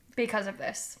because of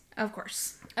this. Of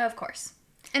course.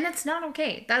 And that's not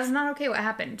okay. That is not okay what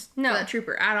happened to that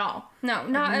trooper at all. No,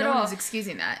 not at all. No one is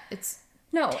excusing that. It's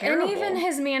And terrible. even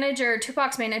his manager,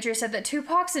 Tupac's manager, said that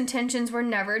Tupac's intentions were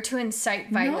never to incite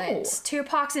violence. No.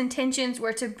 Tupac's intentions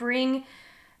were to bring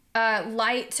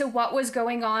light to what was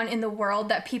going on in the world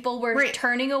that people were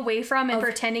turning away from and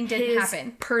pretending didn't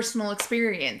happen. Personal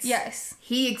experience. Yes.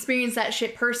 He experienced that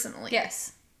shit personally.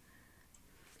 Yes.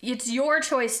 It's your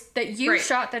choice that you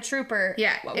shot the trooper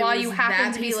while you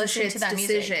happen to be listening to that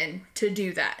music. Decision to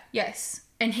do that. Yes.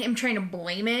 And him trying to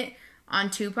blame it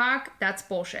on Tupac, that's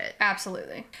bullshit.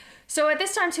 Absolutely. So at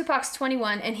this time, Tupac's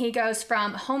 21, and he goes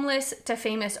from homeless to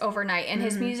famous overnight, and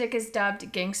his music is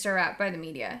dubbed gangster rap by the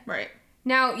media. Right.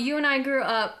 Now, you and I grew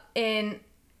up in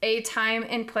a time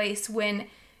and place when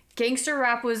gangster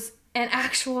rap was an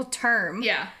actual term.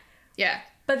 Yeah. Yeah.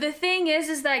 But the thing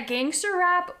is that gangster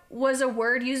rap was a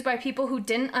word used by people who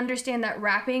didn't understand that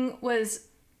rapping was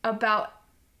about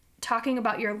talking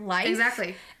about your life.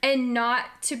 Exactly. And not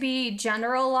to be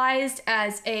generalized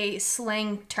as a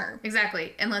slang term.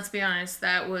 Exactly. And let's be honest,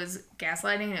 that was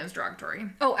gaslighting and it was derogatory.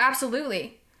 Oh,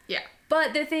 absolutely. Yeah.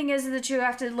 But the thing is that you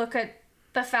have to look at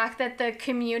the fact that the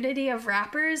community of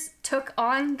rappers took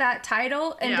on that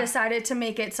title and decided to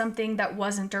make it something that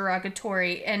wasn't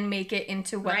derogatory and make it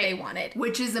into what they wanted.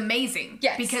 Which is amazing.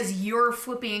 Yes. Because you're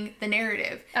flipping the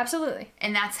narrative. Absolutely.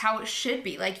 And that's how it should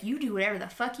be. Like, you do whatever the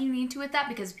fuck you need to with that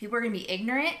because people are going to be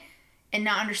ignorant and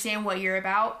not understand what you're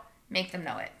about. Make them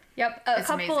know it. Yep. A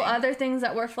couple other things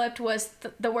that were flipped was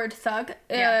the word thug.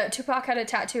 Tupac had a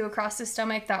tattoo across his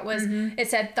stomach that was, it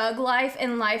said thug life,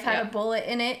 and life had a bullet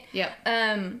in it. Yep.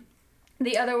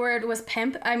 The other word was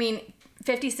pimp. I mean,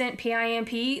 50 Cent,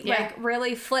 P-I-M-P, like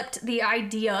really flipped the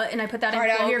idea, and I put that in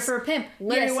quotes. Out here for a pimp.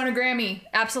 Literally won a Grammy.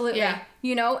 Absolutely. Yeah.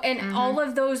 You know, and all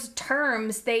of those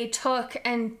terms they took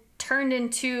and turned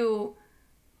into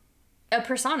a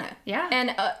persona. Yeah.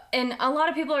 And a lot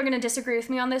of people are going to disagree with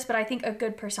me on this, but I think a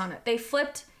good persona. They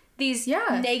flipped these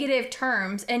negative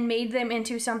terms and made them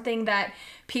into something that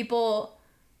people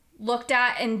looked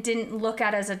at and didn't look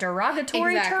at as a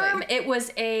derogatory term. It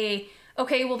was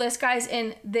okay, well, this guy's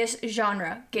in this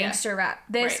genre, gangster rap.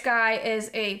 This guy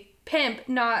is a pimp,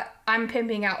 not I'm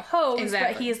pimping out hoes,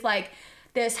 but he's like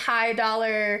this high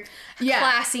dollar,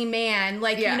 classy man.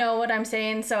 Like, you know what I'm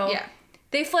saying? So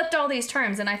they flipped all these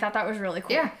terms, and I thought that was really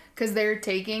cool. Yeah, because they're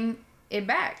taking it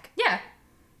back. Yeah.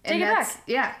 Take it back.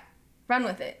 Yeah. Run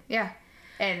with it. Yeah.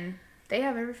 And they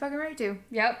have every fucking right to.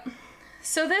 Yep.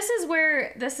 So this is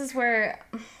where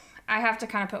I have to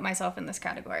kind of put myself in this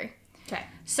category. Okay.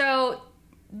 So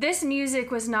this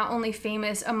music was not only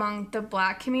famous among the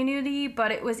black community,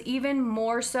 but it was even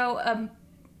more so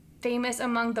famous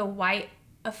among the white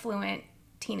affluent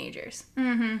teenagers.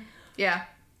 Mm-hmm. Yeah.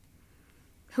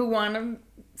 Who want to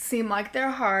seem like they're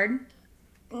hard.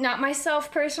 Not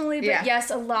myself personally, but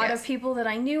yes, a lot of people that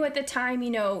I knew at the time,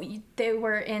 you know, they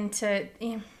were into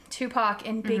Tupac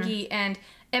and Biggie, and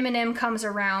Eminem comes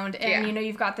around, and you know,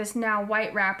 you've got this now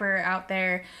white rapper out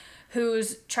there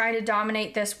who's trying to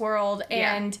dominate this world,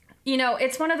 and you know,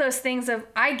 it's one of those things of,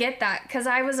 I get that because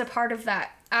I was a part of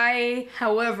that.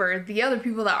 However, the other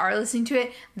people that are listening to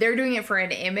it, they're doing it for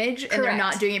an image, and they're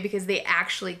not doing it because they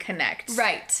actually connect.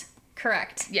 Right.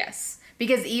 Correct. Yes.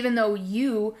 Because even though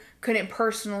you couldn't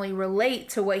personally relate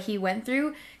to what he went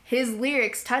through, his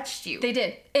lyrics touched you. They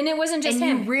did. And it wasn't just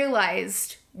him. And you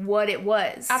realized what it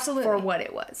was. Absolutely. For what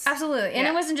it was. Absolutely. And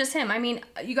it wasn't just him. I mean,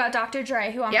 you got Dr.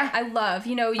 Dre, who I love.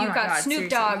 You know, you've got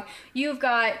Snoop Dogg. You've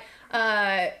got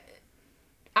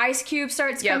Ice Cube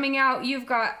starts coming out. You've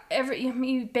got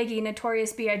Biggie,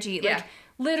 Notorious B.I.G. Like,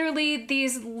 literally,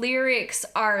 these lyrics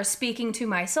are speaking to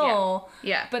my soul.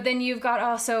 Yeah. But then you've got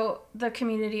also the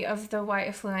community of the white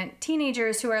affluent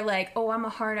teenagers who are like, oh, I'm a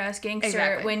hard-ass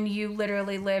gangster when you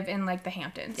literally live in, like, the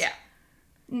Hamptons. Yeah.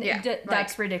 Yeah.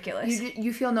 That's ridiculous.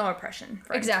 You feel no oppression.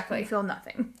 Friend. Exactly. You feel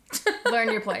nothing.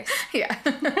 Learn your place. Yeah.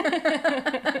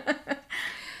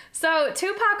 So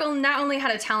Tupac not only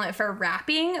had a talent for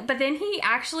rapping, but then he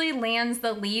actually lands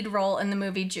the lead role in the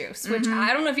movie Juice, which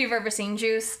I don't know if you've ever seen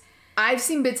Juice. I've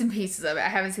seen bits and pieces of it. I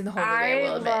haven't seen the whole movie.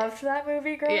 I loved that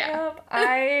movie growing up.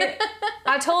 I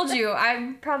told you,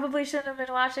 I probably shouldn't have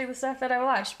been watching the stuff that I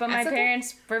watched, but my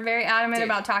parents were very adamant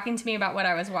about talking to me about what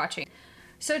I was watching.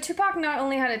 So Tupac not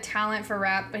only had a talent for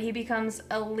rap, but he becomes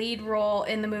a lead role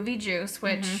in the movie Juice,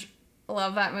 which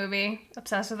love that movie.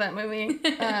 Obsessed with that movie.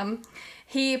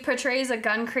 He portrays a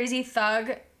gun-crazy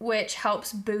thug, which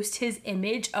helps boost his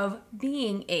image of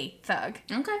being a thug.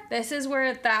 Okay. This is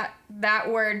where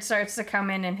that word starts to come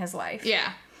in his life.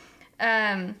 Yeah.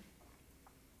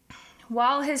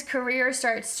 While his career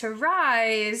starts to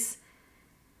rise,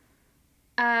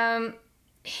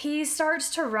 he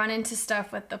starts to run into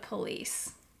stuff with the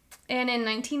police. And in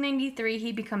 1993,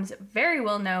 he becomes very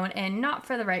well known, and not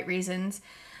for the right reasons.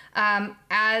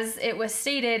 As it was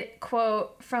stated,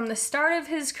 quote, from the start of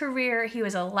his career, he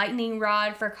was a lightning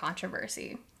rod for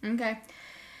controversy. Okay.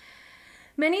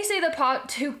 Many say that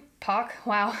Tupac,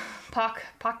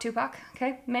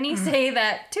 okay? Many say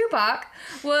that Tupac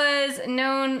was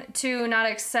known to not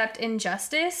accept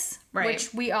injustice,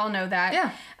 which we all know that.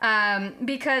 Yeah.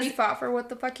 Because he fought for what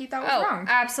the fuck he thought was wrong.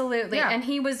 Absolutely. Yeah. And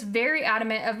he was very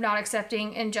adamant of not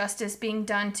accepting injustice being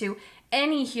done to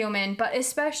any human, but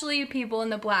especially people in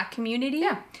the black community.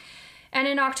 Yeah. And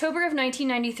in October of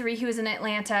 1993, he was in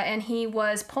Atlanta, and he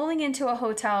was pulling into a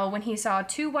hotel when he saw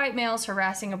two white males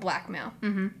harassing a black male.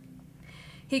 Mm-hmm.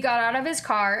 He got out of his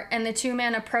car, and the two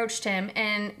men approached him,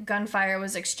 and gunfire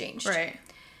was exchanged. Right.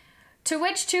 To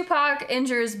which Tupac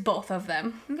injures both of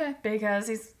them. Okay. Because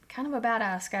he's kind of a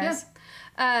badass, guys. Yeah.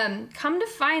 Come to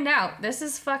find out, this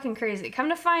is fucking crazy. Come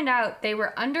to find out, they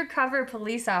were undercover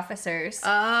police officers.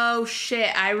 Oh shit!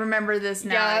 I remember this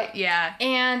now. Yeah.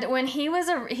 And when he was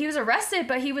arrested,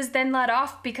 but he was then let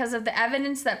off because of the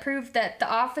evidence that proved that the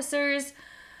officers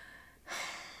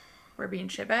were being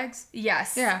shitbags.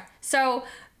 Yes. Yeah. So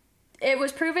it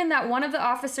was proven that one of the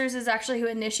officers is actually who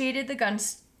initiated the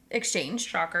guns exchange.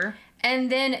 Shocker.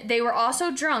 And then they were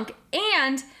also drunk,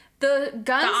 and the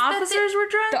officers were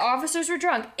drunk? The officers were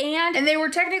drunk. And they were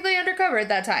technically undercover at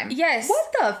that time. Yes.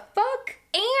 What the fuck?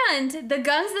 And the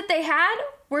guns that they had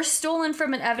were stolen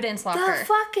from an evidence locker. The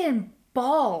fucking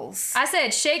balls. I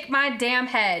said, shake my damn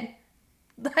head.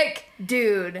 Like.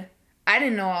 Dude, I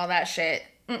didn't know all that shit.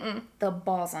 The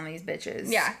balls on these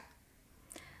bitches. Yeah.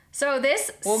 So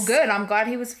this. Well, good. I'm glad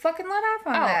he was fucking let off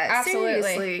on that. Absolutely.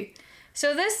 Seriously.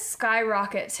 So this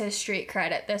skyrockets his street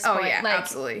cred at this point. Oh, yeah,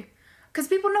 absolutely. Because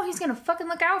people know he's going to fucking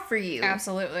look out for you.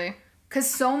 Absolutely. Because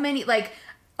so many, like,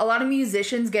 a lot of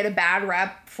musicians get a bad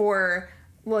rep for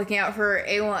looking out for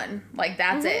A1. Like,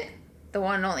 that's it. The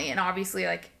one and only. And obviously,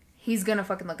 like, he's going to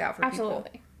fucking look out for people.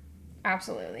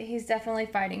 Absolutely. He's definitely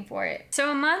fighting for it. So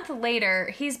a month later,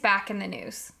 he's back in the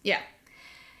news. Yeah.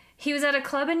 He was at a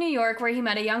club in New York where he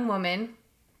met a young woman.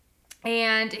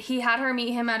 And he had her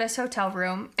meet him at his hotel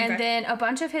room. And then a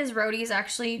bunch of his roadies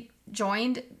actually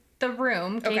joined the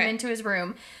room, came into his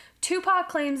room. Tupac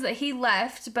claims that he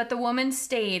left, but the woman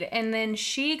stayed, and then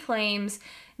she claims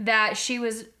that she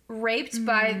was raped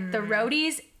by the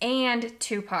roadies and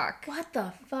Tupac. What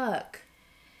the fuck?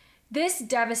 This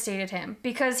devastated him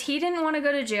because he didn't want to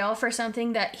go to jail for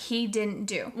something that he didn't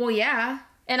do. Well, yeah.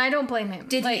 And I don't blame him.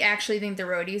 Did he actually think the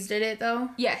roadies did it, though?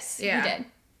 Yes, he did.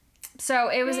 So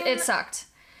it sucked.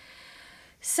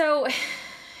 So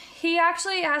he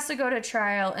actually has to go to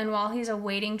trial, and while he's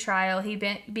awaiting trial, he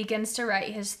begins to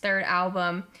write his third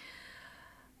album,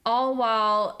 all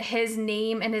while his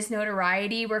name and his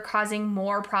notoriety were causing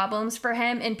more problems for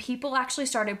him, and people actually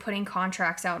started putting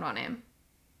contracts out on him.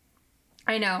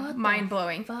 I know,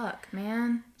 mind-blowing. Fuck,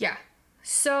 man. Yeah.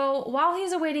 So while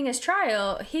he's awaiting his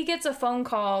trial, he gets a phone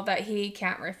call that he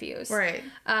can't refuse. Right.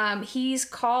 He's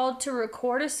called to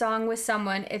record a song with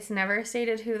someone. It's never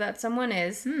stated who that someone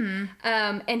is.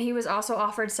 And he was also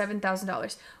offered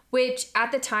 $7,000, which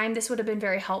at the time, this would have been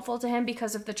very helpful to him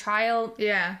because of the trial.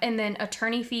 Yeah. And then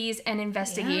attorney fees and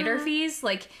investigator fees.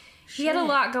 Like, he had a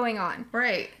lot going on.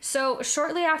 Right. So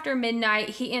shortly after midnight,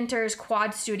 he enters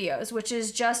Quad Studios, which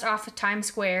is just off of Times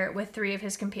Square, with 3 of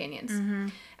his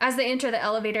companions. As they enter the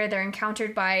elevator, they're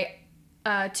encountered by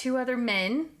 2 other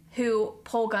men who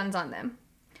pull guns on them.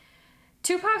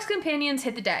 Tupac's companions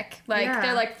hit the deck.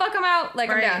 They're like, fuck him out,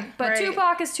 I'm down. But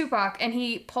Tupac is Tupac, and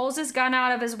he pulls his gun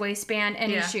out of his waistband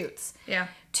and he shoots. Yeah.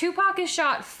 Tupac is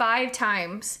shot 5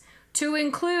 times, to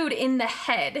include in the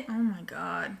head. Oh my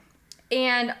God.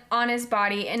 And on his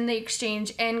body in the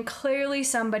exchange, and clearly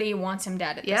somebody wants him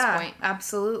dead at this point. Yeah,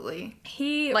 absolutely.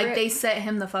 They set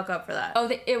him the fuck up for that. Oh,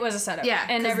 it was a setup. Yeah,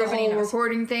 and the everybody whole knows.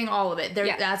 Recording thing, all of it.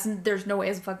 There's no way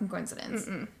it's a fucking coincidence.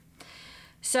 Mm-mm.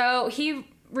 So he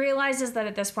realizes that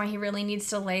at this point he really needs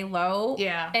to lay low.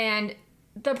 Yeah. And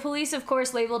the police, of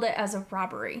course, labeled it as a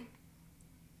robbery.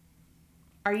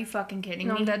 Are you fucking kidding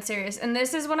me? No, I'm dead serious. And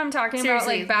this is what I'm talking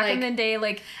Seriously, about, back in the day,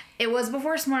 It was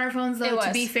before smartphones, though,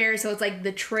 to be fair, so it's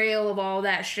the trail of all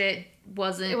that shit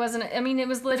wasn't... It wasn't... I mean, it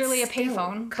was literally a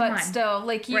payphone. But still,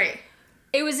 right.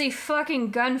 It was a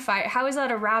fucking gunfight. How is that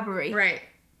a robbery? Right.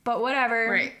 But whatever.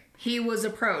 Right. He was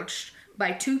approached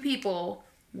by 2 people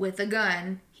with a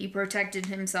gun. He protected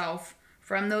himself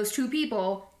from those 2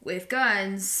 people with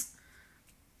guns.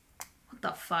 What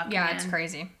the fuck, Yeah, man? it's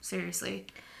crazy. Seriously.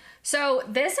 So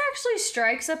this actually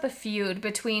strikes up a feud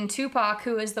between Tupac,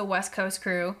 who is the West Coast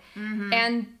crew,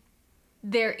 and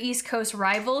their East Coast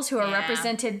rivals, who are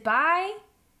represented by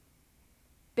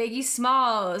Biggie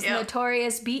Smalls,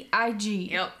 Notorious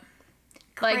B.I.G. Yep.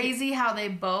 Crazy how they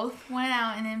both went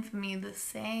out in infamy the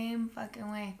same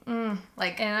fucking way. And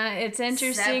it's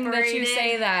interesting that you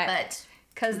say that,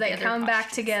 because they come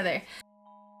back together.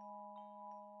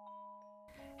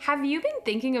 Have you been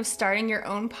thinking of starting your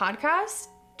own podcast?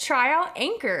 Try out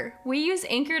Anchor. We use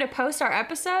Anchor to post our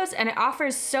episodes, and it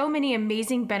offers so many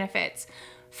amazing benefits.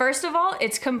 First of all,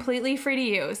 it's completely free to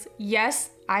use.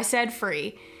 Yes, I said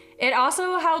free. It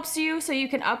also helps you so you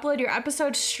can upload your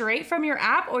episodes straight from your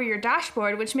app or your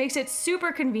dashboard, which makes it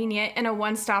super convenient and a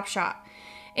one-stop shop.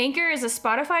 Anchor is a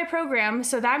Spotify program,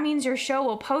 so that means your show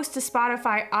will post to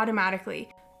Spotify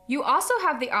automatically. You also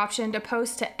have the option to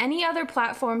post to any other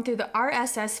platform through the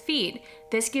RSS feed.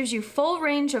 This gives you full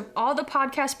range of all the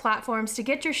podcast platforms to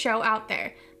get your show out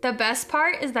there. The best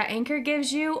part is that Anchor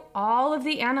gives you all of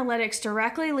the analytics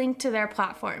directly linked to their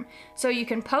platform, so you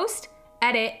can post,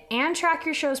 edit, and track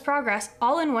your show's progress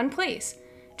all in one place.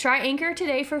 Try Anchor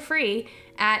today for free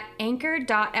at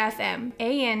anchor.fm,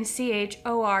 ANCHOR.fm.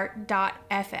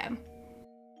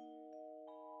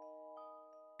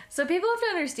 So people have to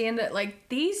understand that,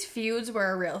 these feuds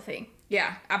were a real thing.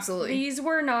 Yeah, absolutely. These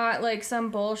were not,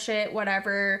 some bullshit,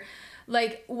 whatever.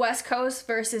 West Coast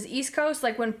versus East Coast.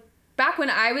 Back when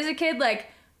I was a kid,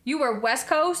 you were West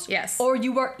Coast. Yes. Or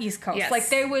you were East Coast. Yes.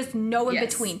 There was no in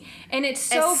between. And it's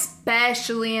so...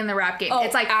 Especially in the rap game. Oh,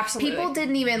 it's absolutely. People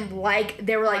didn't even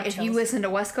they were if you listened to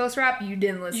West Coast rap, you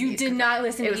didn't listen to East Coast. You did not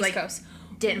listen to East Coast.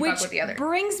 Didn't fuck with the other. Which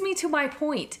brings me to my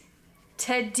point.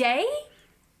 Today...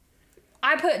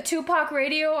 I put Tupac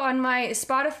Radio on my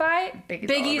Spotify.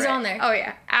 Biggie's on there. Oh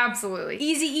yeah, absolutely.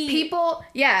 Eazy-E. People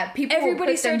Everybody put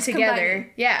them starts together. combining.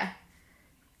 Yeah.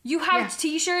 You have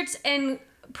t-shirts and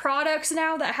products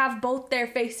now that have both their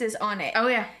faces on it. Oh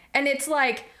yeah. And it's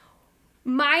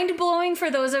mind-blowing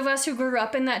for those of us who grew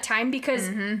up in that time, because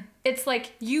it's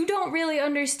you don't really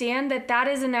understand that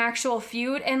is an actual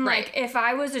feud. And if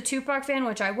I was a Tupac fan,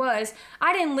 which I was,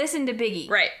 I didn't listen to Biggie.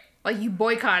 Right. You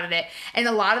boycotted it. And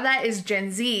a lot of that is Gen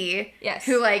Z. Yes.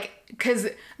 Who, because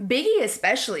Biggie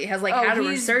especially has, had a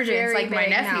resurgence. My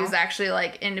nephew's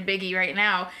actually, into Biggie right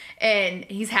now. And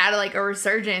he's had, a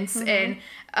resurgence. And,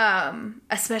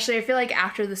 especially, I feel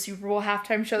after the Super Bowl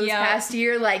halftime show this past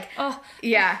year,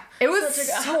 yeah. It was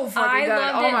so fucking good.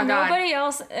 Loved oh, it. my God. Nobody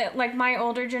else, my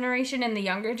older generation and the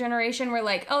younger generation were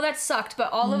oh, that sucked.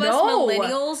 But all of us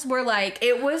millennials were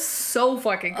it was so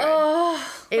fucking good.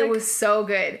 It was so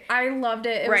good. I loved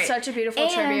it. It was such a beautiful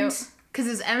tribute. Because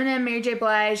it was Eminem, Mary J.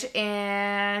 Blige,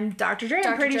 and Dr. Dre,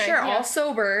 I'm pretty sure, all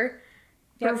sober,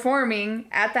 performing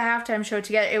at the halftime show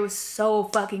together. It was so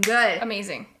fucking good.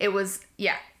 Amazing. It was,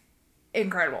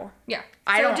 incredible. Yeah.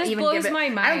 I don't it just even blows give it, my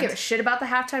mind. I don't give a shit about the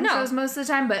halftime shows most of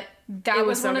the time, but that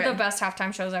was so one good. of the best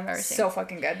halftime shows I've ever seen. So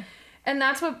fucking good. And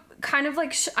that's what kind of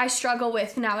I struggle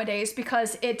with nowadays,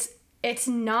 because it's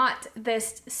not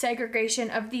this segregation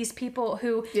of these people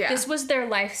who this was their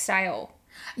lifestyle.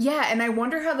 Yeah, and I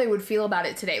wonder how they would feel about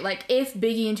it today. If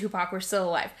Biggie and Tupac were still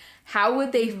alive, how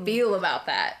would they feel about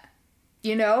that?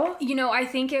 You know? I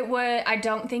think it would. I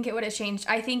don't think it would have changed.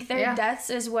 I think their deaths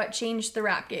is what changed the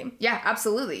rap game. Yeah,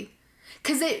 absolutely.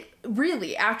 Because it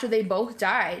really, after they both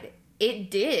died, it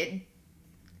did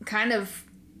kind of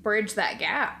bridge that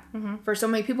gap for so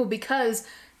many people, because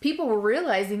people were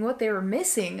realizing what they were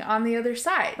missing on the other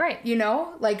side. Right.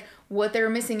 What they were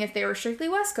missing if they were strictly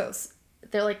West Coast.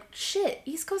 They're shit,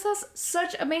 East Coast has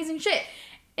such amazing shit.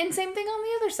 And same thing on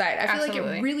the other side. I feel like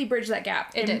it really bridged that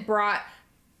gap. It brought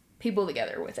people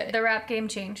together with it. The rap game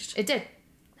changed. It did.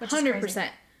 100%.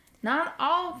 Not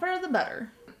all for the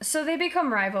better. So they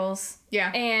become rivals.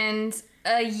 Yeah. And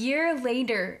a year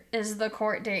later is the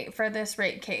court date for this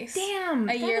rape case. Damn.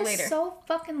 A year later. So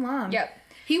fucking long. Yep.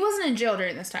 He wasn't in jail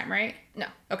during this time, right? No.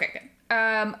 Okay,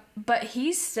 good. But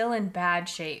he's still in bad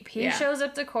shape. He shows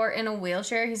up to court in a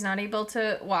wheelchair. He's not able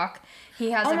to walk.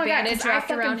 He has a bandage wrapped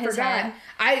around his head.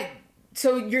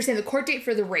 So you're saying the court date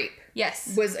for the rape?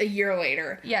 Yes. Was a year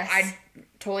later. Yes. I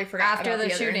totally forgot after about the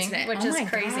other shooting, incident. which is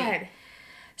crazy. God.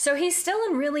 So he's still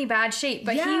in really bad shape,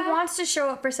 but he wants to show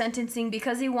up for sentencing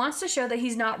because he wants to show that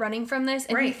he's not running from this,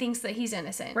 and he thinks that he's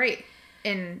innocent. Right.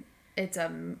 And it's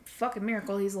a fucking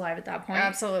miracle he's alive at that point.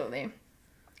 Absolutely.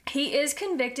 He is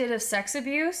convicted of sex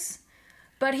abuse,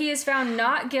 but he is found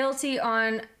not guilty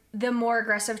on the more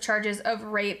aggressive charges of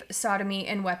rape, sodomy,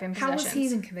 and weapon possessions. How was he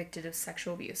even convicted of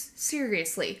sexual abuse?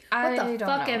 Seriously. What I the don't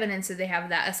fuck know. evidence did they have of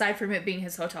that, aside from it being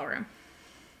his hotel room?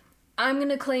 I'm going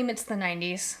to claim it's the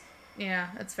 90s. Yeah,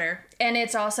 that's fair. And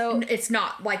it's also... It's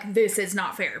not, like, this is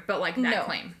not fair, but, like, that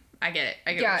claim. I get it.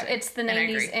 I get yeah, it's the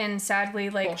 90s, and sadly,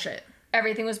 like... Bullshit.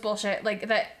 Everything was bullshit. Like,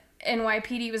 the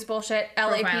NYPD was bullshit.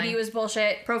 LAPD was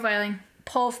bullshit. Profiling.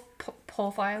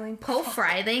 Profiling.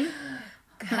 Profiling.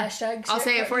 Hashtag I'll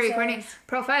say it for you, Courtney.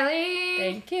 Profiling.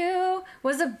 Thank you.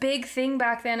 Was a big thing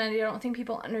back then, and I don't think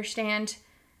people understand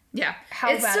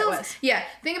how bad it was. Yeah.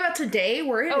 Think about today,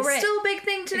 where it is still a big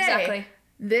thing today. Exactly.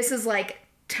 This is like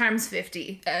times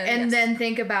 50. And then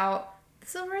think about the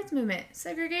Civil Rights Movement,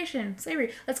 segregation,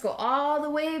 slavery. Let's go all the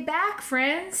way back,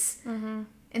 friends. Mm-hmm.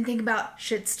 And think about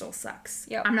shit still sucks.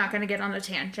 Yep. I'm not going to get on a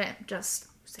tangent. Just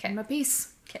saying my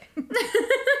piece. Okay.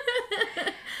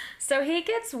 So he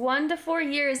gets 1 to 4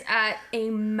 years at a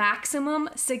maximum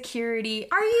security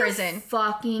prison. Are you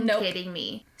fucking kidding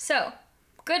me? So,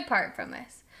 good part from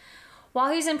this.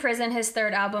 While he's in prison, his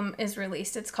third album is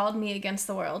released. It's called Me Against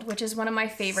the World, which is one of my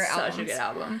favorite albums. Such a good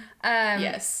album.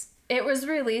 Yes. It was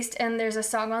released, and there's a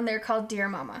song on there called Dear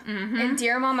Mama. Mm-hmm. And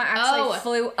Dear Mama actually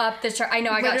flew up the chart. I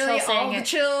know, I got chills saying all the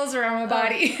chills around my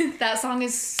body. That song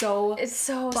is so It's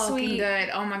so fucking sweet. good.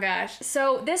 Oh my gosh.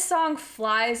 So this song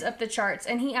flies up the charts,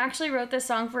 and he actually wrote this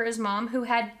song for his mom, who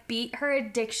had beat her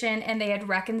addiction, and they had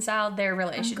reconciled their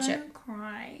relationship. I'm gonna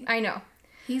cry. I know.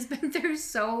 He's been through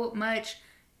so much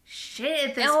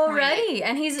shit at this already, point.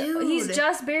 And he's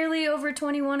just barely over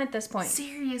 21 at this point.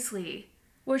 Seriously.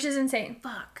 Which is insane.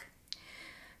 Fuck.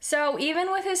 So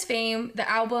even with his fame, the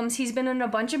albums, he's been in a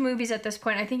bunch of movies at this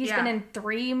point. I think he's been in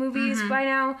 3 movies by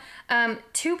now.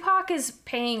 Tupac is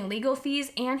paying legal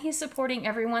fees, and he's supporting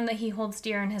everyone that he holds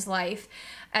dear in his life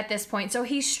at this point. So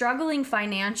he's struggling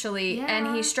financially,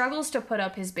 and he struggles to put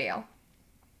up his bail.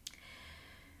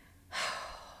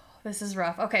 This is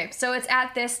rough. Okay, so it's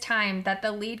at this time that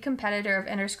the lead competitor of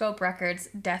Interscope Records,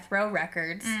 Death Row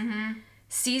Records,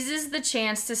 seizes the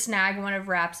chance to snag one of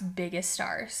rap's biggest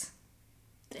stars.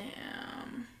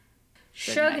 Damn.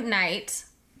 Suge Knight,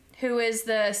 who is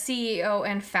the CEO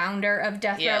and founder of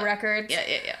Death Row Records,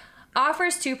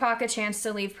 offers Tupac a chance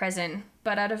to leave prison,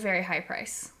 but at a very high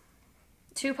price.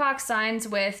 Tupac signs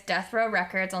with Death Row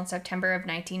Records on September of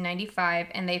 1995,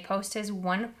 and they post his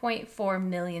 $1.4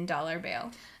 million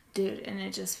bail. Dude, and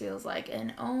it just feels like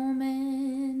an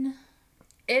omen.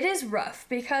 It is rough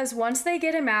because once they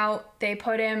get him out, they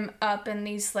put him up in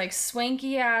these like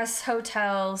swanky ass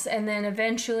hotels, and then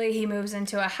eventually he moves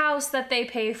into a house that they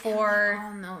pay for. I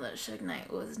don't know that Suge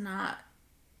Knight was not.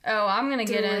 Oh, I'm gonna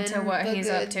get into what he's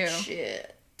up to.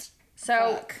 Shit.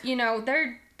 So you know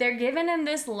they're giving him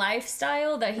this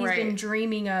lifestyle that he's been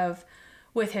dreaming of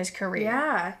with his career.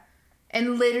 Yeah,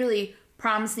 and literally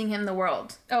promising him the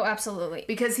world. Oh, absolutely.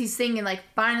 Because he's thinking like,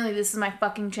 finally, this is my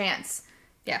fucking chance.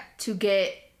 Yeah. To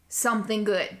get something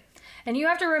good. And you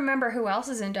have to remember who else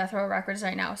is in Death Row Records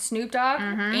right now. Snoop Dogg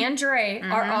and Dre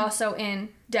are also in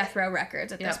Death Row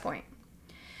Records at this point.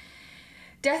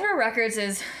 Death Row Records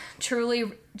is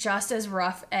truly just as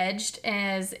rough-edged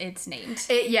as it's named.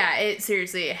 It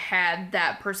seriously had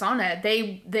that persona.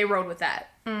 They rode with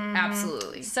that.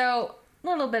 Absolutely. So, a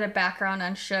little bit of background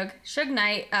on Suge. Suge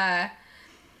Knight,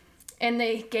 and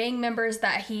the gang members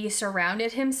that he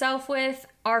surrounded himself with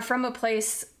are from a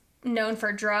place known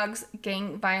for drugs,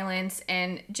 gang violence,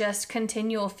 and just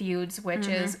continual feuds, which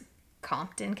is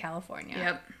Compton, California.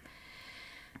 Yep.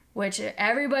 Which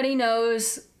everybody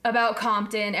knows about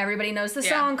Compton. Everybody knows the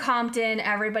song Compton.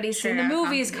 Everybody's seen the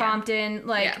movies Compton.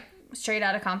 Straight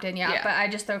out of Compton, But I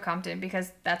just throw Compton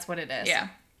because that's what it is. Yeah.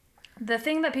 The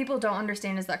thing that people don't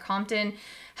understand is that Compton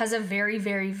has a very,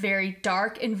 very, very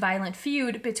dark and violent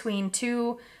feud between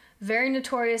two very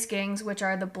notorious gangs, which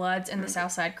are the Bloods and the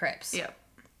Southside Crips. Yep.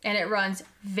 And it runs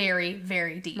very,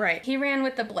 very deep. Right. He ran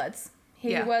with the Bloods.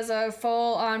 He was a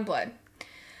full-on Blood.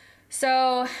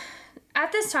 So,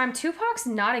 at this time, Tupac's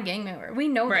not a gang member. We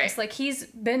know this. Like, he's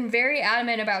been very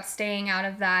adamant about staying out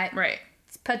of that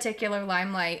particular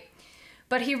limelight.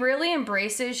 But he really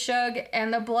embraces Suge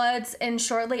and the Bloods, and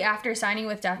shortly after signing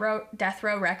with Death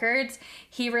Row Records,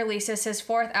 he releases his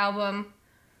 4th album,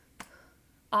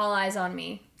 All Eyes on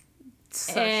Me.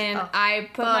 And I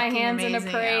put my hands in a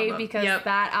prayer because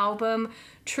that album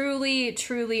truly,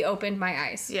 truly opened my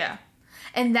eyes. Yeah.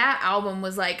 And that album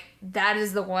was like, that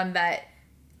is the one that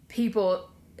people,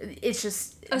 it's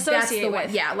just associate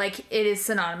with. Yeah, like it is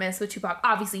synonymous with Tupac.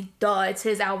 Obviously, it's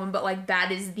his album, but like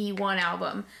that is the one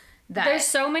album that. There's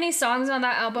so many songs on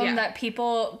that album that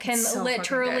people can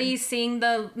literally sing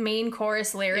the main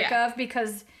chorus lyric of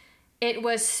because it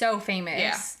was so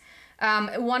famous.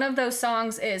 Yeah. One of those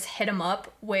songs is Hit 'Em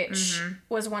Up, which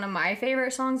was one of my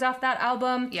favorite songs off that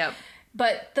album. Yep.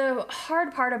 But the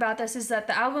hard part about this is that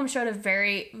the album showed a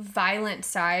very violent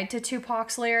side to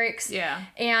Tupac's lyrics. Yeah.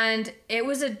 And it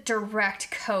was a direct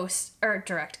coast.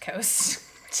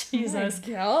 Jesus. Oh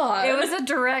my God. It was a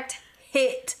direct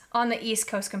hit on the East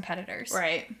Coast competitors.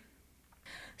 Right.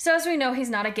 So as we know, he's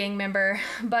not a gang member,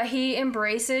 but he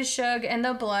embraces Suge and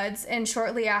the Bloods, and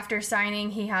shortly after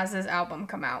signing, he has his album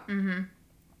come out. Mm-hmm.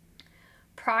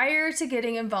 Prior to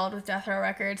getting involved with Death Row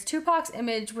Records, Tupac's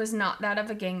image was not that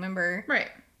of a gang member. Right.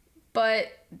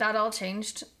 But that all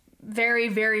changed very,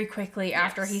 very quickly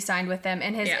after he signed with them,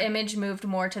 and his image moved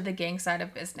more to the gang side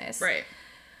of business. Right.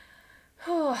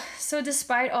 So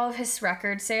despite all of his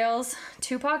record sales,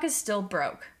 Tupac is still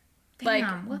broke.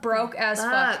 Damn, broke as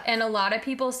fuck. And a lot of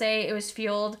people say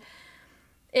it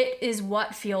is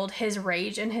what fueled his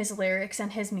rage and his lyrics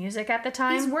and his music at the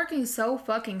time. He's working so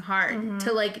fucking hard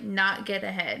to, like, not get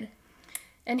ahead.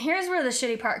 And here's where the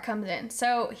shitty part comes in.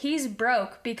 So, he's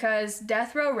broke because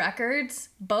Death Row Records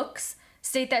books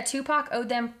state that Tupac owed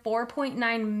them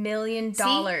 $4.9 million. See?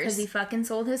 Because he fucking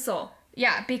sold his soul.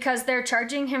 Yeah, because they're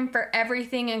charging him for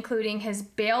everything, including his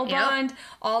bail bond,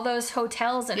 all those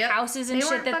hotels and houses and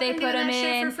shit that they put him in.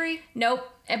 Shit for free? Nope.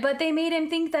 But they made him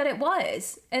think that it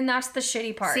was. And that's the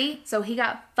shitty part. See? So he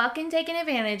got fucking taken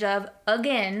advantage of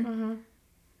again. Mm-hmm.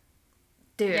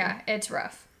 Dude. Yeah, it's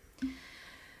rough.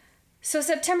 So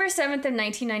September 7th of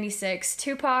 1996,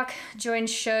 Tupac joined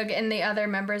Suge and the other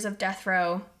members of Death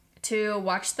Row to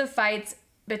watch the fights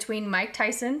between Mike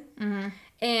Tyson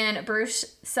and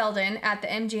Bruce Seldon at the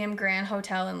MGM Grand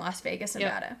Hotel in Las Vegas,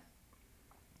 Nevada. Yep.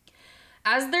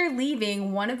 As they're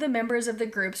leaving, one of the members of the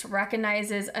groups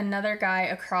recognizes another guy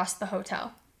across the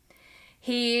hotel.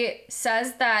 He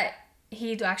says that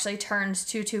he actually turns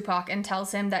to Tupac and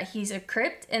tells him that he's a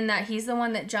Crip and that he's the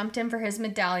one that jumped him for his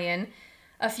medallion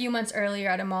a few months earlier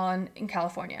at a mall in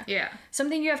California. Yeah.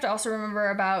 Something you have to also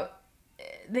remember about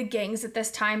the gangs at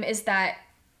this time is that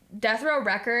Death Row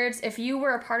Records, if you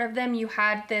were a part of them, you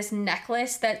had this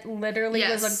necklace that literally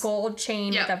was a gold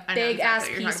chain with a big ass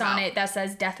piece on it that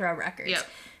says Death Row Records. Yep.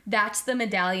 That's the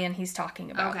medallion he's talking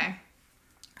about. Okay.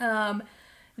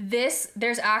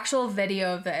 There's actual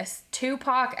video of this.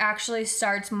 Tupac actually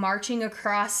starts marching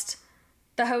across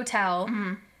the hotel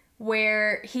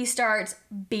where he starts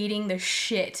beating the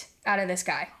shit out of this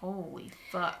guy. Holy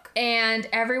fuck. And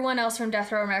everyone else from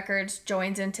Death Row Records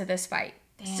joins into this fight.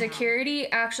 Damn. Security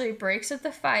actually breaks up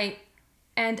the fight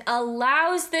and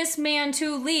allows this man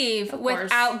to leave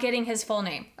without getting his full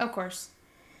name. Of course.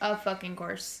 Of fucking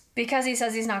course. Because he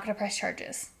says he's not going to press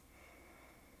charges.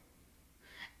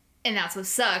 And that's what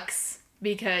sucks,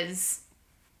 because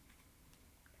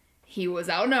he was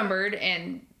outnumbered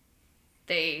and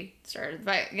they started the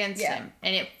fight against him.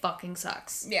 And it fucking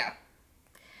sucks. Yeah.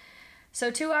 So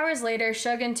 2 hours later,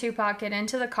 Suge and Tupac get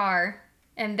into the car.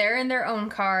 And they're in their own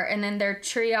car, and then their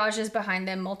triage is behind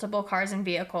them, multiple cars and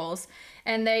vehicles.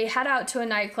 And they head out to a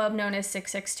nightclub known as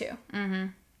 662.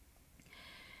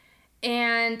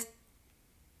 And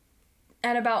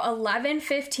at about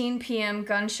 11:15 p.m.,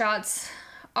 gunshots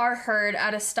are heard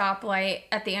at a stoplight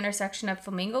at the intersection of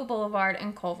Flamingo Boulevard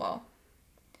and Colville.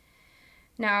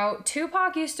 Now,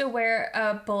 Tupac used to wear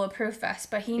a bulletproof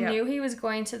vest, but he knew he was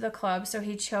going to the club, so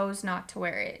he chose not to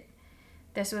wear it.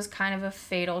 This was kind of a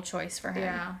fatal choice for him.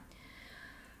 Yeah.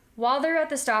 While they're at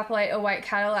the stoplight, a white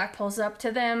Cadillac pulls up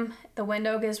to them. The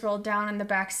window gets rolled down in the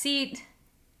back seat.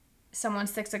 Someone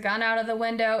sticks a gun out of the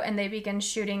window, and they begin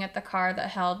shooting at the car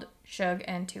that held Suge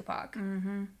and Tupac.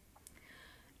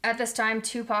 At this time,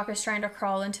 Tupac is trying to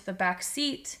crawl into the back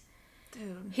seat.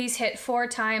 Dude. He's hit 4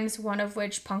 times, one of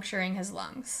which puncturing his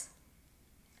lungs.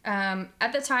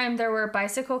 At the time, there were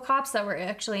bicycle cops that were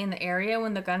actually in the area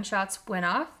when the gunshots went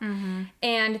off. Mm-hmm.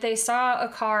 And they saw a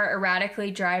car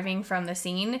erratically driving from the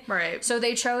scene. Right. So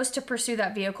they chose to pursue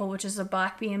that vehicle, which is a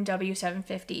black BMW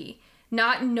 750,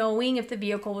 not knowing if the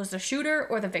vehicle was the shooter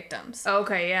or the victims.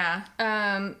 Okay,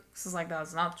 yeah. This is like, that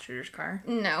was not the shooter's car.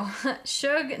 No.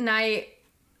 Suge Knight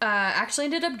actually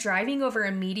ended up driving over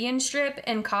a median strip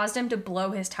and caused him to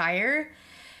blow his tire.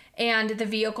 And the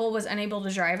vehicle was unable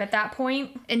to drive at that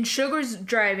point. And Sugar's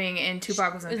driving and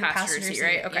Tupac was in the passenger seat,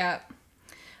 right? Okay. Yeah.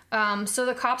 So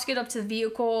the cops get up to the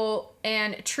vehicle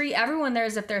and treat everyone there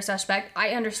as if they're a suspect.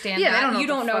 I understand that. You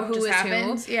don't know who is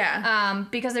happened. who. Yeah.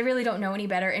 Because they really don't know any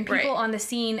better. And people on the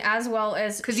scene, as well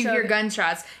as... Because you hear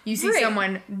gunshots, you see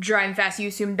someone driving fast, you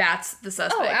assume that's the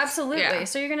suspect. Oh, absolutely. Yeah.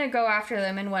 So you're going to go after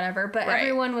them and whatever. But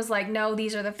everyone was like, no,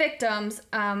 these are the victims.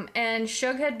 And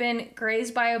Suge had been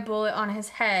grazed by a bullet on his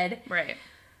head. Right.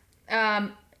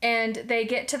 And they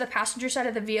get to the passenger side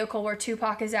of the vehicle where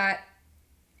Tupac is at.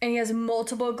 And he has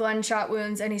multiple gunshot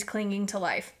wounds and he's clinging to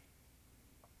life.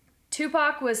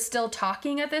 Tupac was still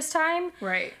talking at this time.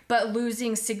 Right. But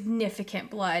losing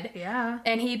significant blood. Yeah.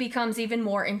 And he becomes even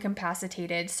more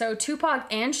incapacitated. So Tupac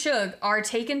and Suge are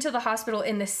taken to the hospital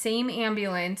in the same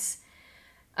ambulance.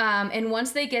 And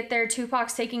once they get there,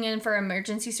 Tupac's taken in for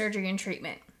emergency surgery and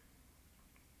treatment.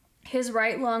 His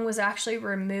right lung was actually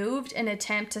removed in an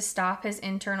attempt to stop his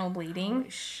internal bleeding. Holy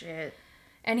shit.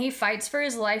 And he fights for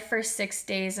his life for 6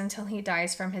 days until he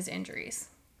dies from his injuries.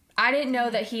 I didn't know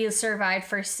that he survived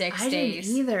for 6 days. I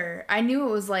didn't either. I knew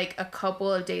it was like a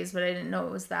couple of days, but I didn't know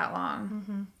it was that long.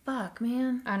 Mm-hmm. Fuck,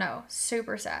 man. I know.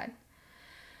 Super sad.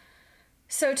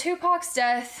 So Tupac's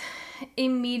death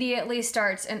immediately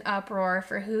starts an uproar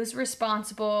for who's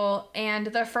responsible, and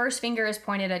the first finger is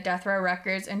pointed at Death Row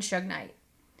Records and Suge Knight.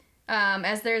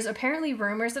 As there's apparently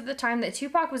rumors at the time that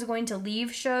Tupac was going to leave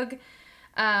Suge,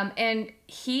 and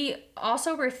he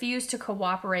also refused to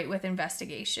cooperate with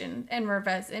investigation and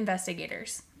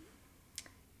investigators.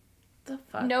 The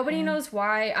fuck? Nobody knows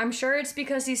why. I'm sure it's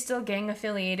because he's still gang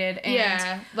affiliated. And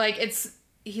yeah, like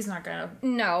he's not gonna.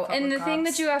 No, and the cops. thing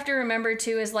that you have to remember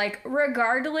too is like,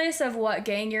 regardless of what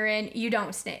gang you're in, you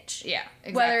don't snitch. Yeah,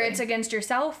 exactly. Whether it's against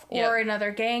yourself or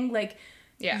another gang, like,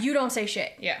 you don't say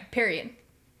shit. Yeah. Period.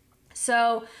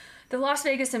 So, the Las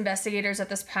Vegas investigators at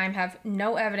this time have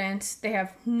no evidence, they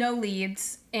have no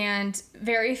leads, and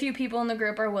very few people in the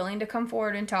group are willing to come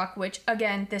forward and talk, which,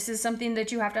 again, this is something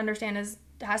that you have to understand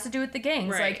has to do with the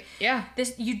gangs. Right. Like, yeah.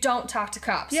 You don't talk to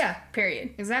cops. Yeah.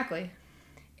 Period. Exactly.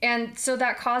 And so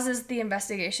that causes the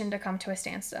investigation to come to a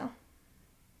standstill.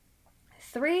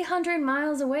 300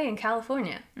 miles away in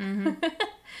California. Mm-hmm.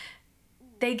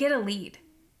 They get a lead.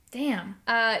 Damn.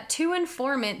 2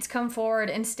 informants come forward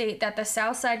and state that the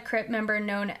Southside Crip member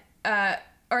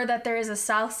or that there is a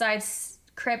Southside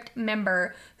Crip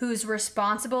member who's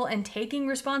responsible and taking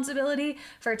responsibility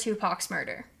for Tupac's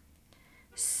murder.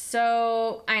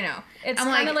 So, I know. It's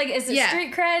kind of like, is it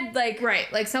street cred? Like,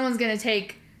 right. Like, someone's going to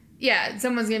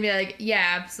someone's going to be like,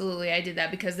 yeah, absolutely, I did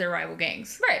that because they're rival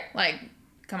gangs. Right. Like,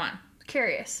 come on.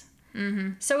 Curious.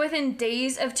 Mm-hmm. So within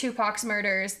days of Tupac's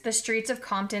murders, the streets of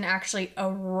Compton actually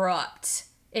erupt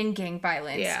in gang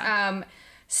violence. Yeah.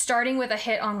 Starting with a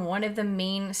hit on one of the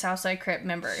main Southside Crip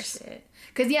members.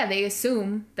 Because, they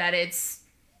assume that it's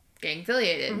gang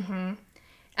affiliated. Mm-hmm.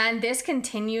 And this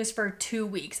continues for 2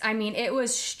 weeks. I mean, it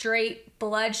was straight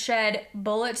bloodshed,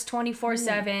 bullets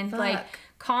 24/7. Like,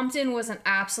 Compton was an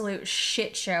absolute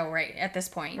shit show right at this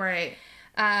point. Right.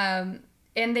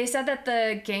 And they said that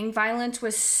the gang violence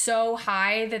was so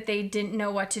high that they didn't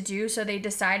know what to do, so they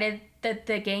decided that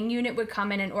the gang unit would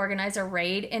come in and organize a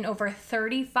raid in over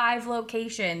 35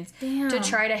 locations to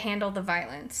try to handle the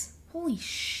violence. Holy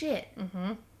shit.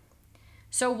 Mm-hmm.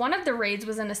 So one of the raids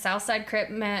was in a Southside Crip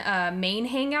main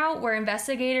hangout where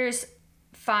investigators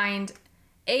find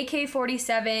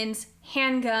AK-47s,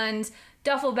 handguns,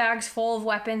 duffel bags full of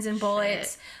weapons and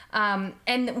bullets.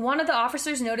 And one of the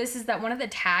officers notices that one of the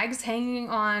tags hanging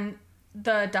on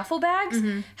the duffel bags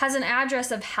has an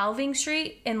address of Halving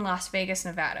Street in Las Vegas,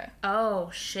 Nevada. Oh,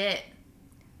 shit.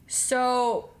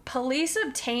 So police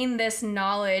obtain this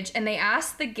knowledge and they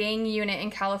ask the gang unit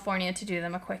in California to do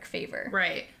them a quick favor.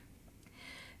 Right.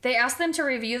 They asked them to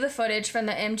review the footage from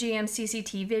the MGM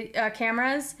CCTV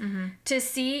cameras to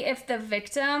see if the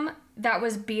victim that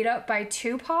was beat up by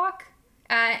Tupac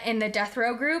in the death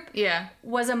row group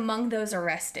was among those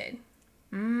arrested.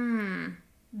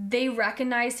 They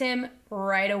recognized him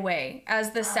right away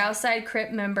as the Southside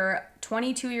Crip member,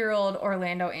 22-year-old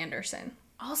Orlando Anderson.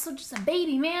 Also just a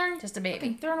baby, man. Just a baby.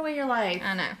 Fucking throwing away your life.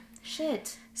 I know.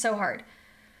 Shit. So hard.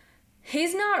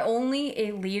 He's not only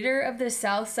a leader of the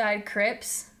Southside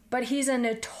Crips, but he's a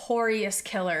notorious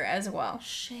killer as well.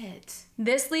 Shit.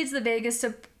 This leads the Vegas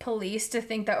police to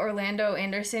think that Orlando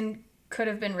Anderson could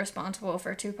have been responsible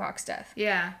for Tupac's death.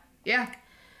 Yeah. Yeah.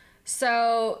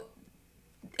 So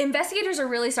investigators are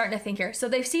really starting to think here. So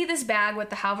they see this bag with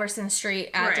the Halverson Street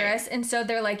address, and so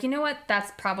they're like, you know what?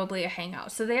 That's probably a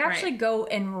hangout. So they actually go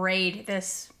and raid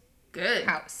this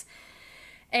house.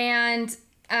 And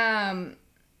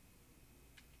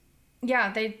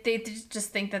yeah, they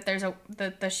just think that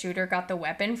the shooter got the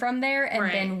weapon from there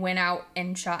and then went out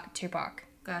and shot Tupac.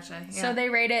 Gotcha. Yeah. So they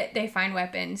raid it, they find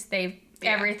weapons,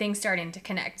 everything's starting to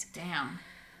connect. Damn.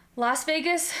 Las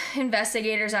Vegas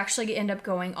investigators actually end up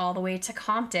going all the way to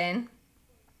Compton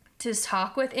to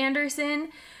talk with Anderson,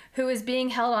 who is being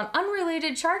held on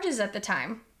unrelated charges at the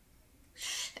time.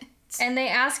 Shit. And they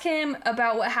ask him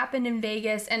about what happened in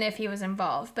Vegas and if he was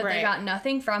involved, but they got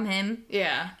nothing from him.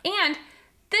 Yeah. And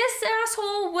this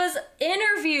asshole was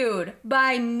interviewed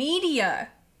by media.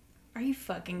 Are you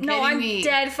fucking kidding me? No, I'm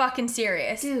dead fucking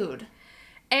serious. Dude.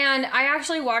 And I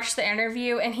actually watched the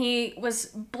interview, and he was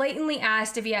blatantly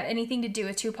asked if he had anything to do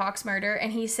with Tupac's murder,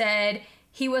 and he said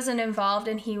he wasn't involved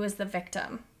and he was the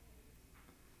victim.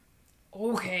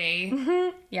 Okay.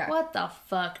 Mm-hmm. Yeah. What the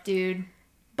fuck, dude?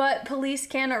 But police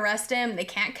can't arrest him. They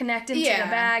can't connect him to the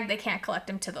bag. They can't collect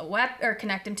him to the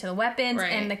connect him to the weapons,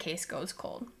 and the case goes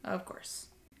cold. Of course.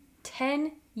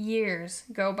 10 years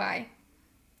go by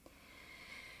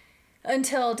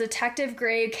until Detective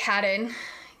Greg Cadden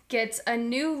gets a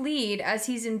new lead as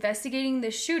he's investigating the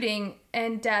shooting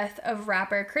and death of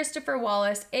rapper Christopher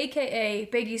Wallace, a.k.a.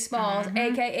 Biggie Smalls,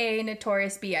 a.k.a.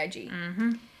 Notorious B.I.G.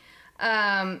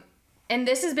 And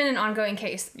this has been an ongoing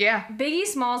case. Yeah. Biggie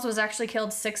Smalls was actually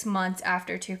killed 6 months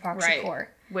after Tupac Shakur.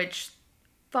 Which,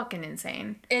 fucking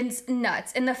insane. It's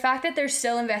nuts. And the fact that they're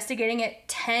still investigating it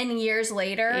 10 years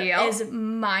later is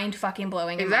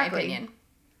mind-fucking-blowing in my opinion.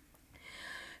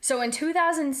 So in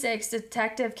 2006,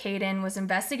 Detective Cadden was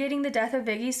investigating the death of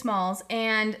Biggie Smalls,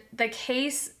 and the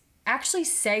case actually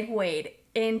segued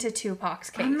into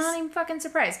Tupac's case. I'm not even fucking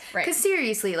surprised. Right. Because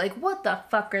seriously, like, what the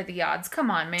fuck are the odds?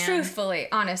 Come on, man. Truthfully,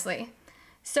 honestly.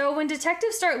 So when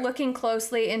detectives start looking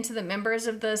closely into the members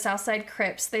of the Southside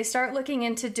Crips, they start looking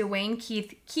into Dwayne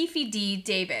Keefe D.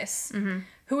 Davis,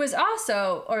 who is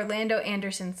also Orlando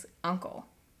Anderson's uncle.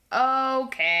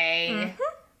 Okay.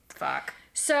 Fuck.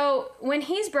 So when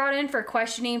he's brought in for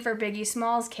questioning for Biggie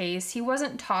Smalls' case, he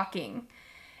wasn't talking.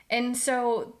 And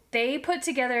so they put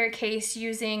together a case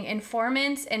using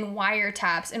informants and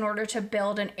wiretaps in order to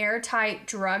build an airtight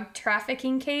drug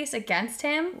trafficking case against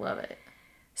him. Love it.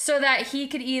 So that he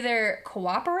could either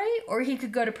cooperate or he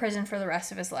could go to prison for the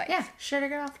rest of his life. Yeah, shut her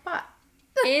get off the pot.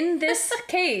 In this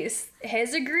case,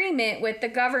 his agreement with the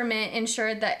government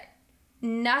ensured that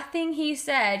nothing he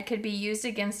said could be used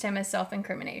against him as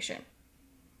self-incrimination.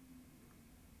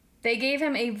 They gave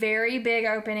him a very big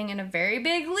opening and a very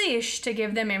big leash to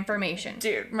give them information.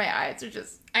 Dude, my eyes are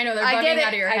just... I know, they're bugging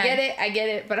out of your head. I get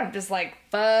it, but I'm just like,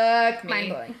 fuck me.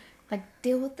 Mind-blowing. Like,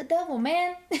 deal with the devil,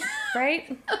 man.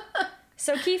 Right?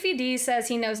 So Keefe D says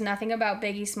he knows nothing about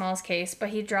Biggie Smalls' case, but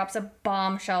he drops a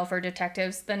bombshell for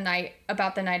detectives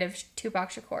about the night of Tupac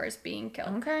Shakur's being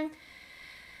killed. Okay.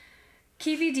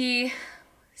 Keefe D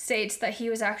states that he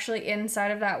was actually inside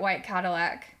of that white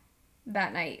Cadillac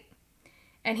that night.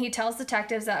 And he tells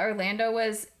detectives that Orlando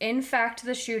was, in fact,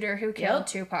 the shooter who killed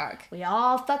Tupac. We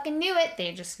all fucking knew it.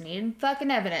 They just needed fucking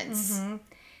evidence.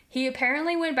 He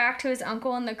apparently went back to his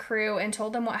uncle and the crew and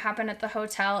told them what happened at the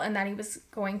hotel and that he was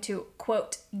going to,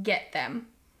 quote, get them.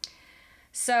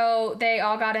 So they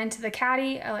all got into the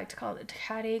caddy. I like to call it the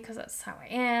caddy because that's how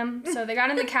I am. So they got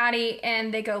in the caddy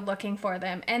and they go looking for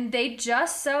them. And they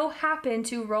just so happen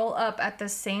to roll up at the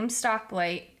same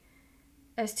stoplight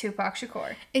as Tupac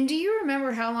Shakur. And do you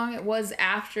remember how long it was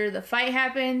after the fight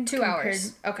happened? 2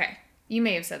 hours. Okay. You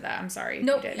may have said that. I'm sorry.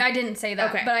 Nope, I didn't say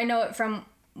that. Okay. But I know it from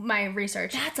my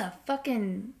research. That's a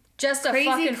fucking... Just a crazy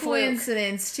fucking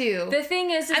coincidence, too. The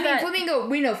thing is I that... Flamingo...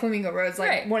 We know Flamingo Road's like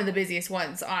Right. one of the busiest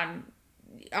ones on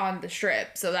the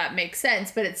strip, so that makes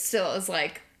sense, but it still is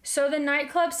like... So the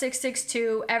nightclub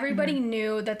 662, everybody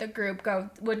knew that the group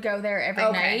would go there every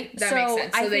night. That makes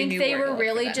sense. So I think they were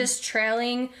really them. just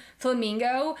trailing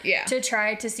Flamingo to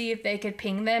try to see if they could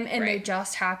ping them, and they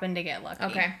just happened to get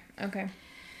lucky. Okay.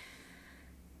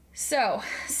 So,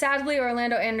 sadly,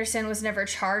 Orlando Anderson was never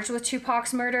charged with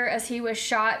Tupac's murder as he was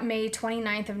shot May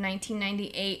 29th of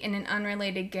 1998 in an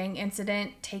unrelated gang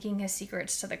incident, taking his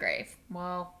secrets to the grave.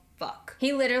 Well, fuck.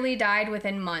 He literally died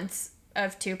within months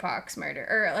of Tupac's murder.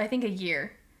 Or I think a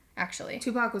year, actually.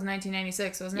 Tupac was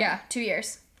 1996, wasn't it? Yeah, 2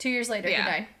 years. 2 years later, he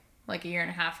died. Like a year and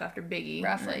a half after Biggie.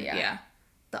 Roughly, yeah.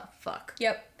 The fuck?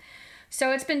 Yep.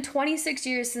 So it's been 26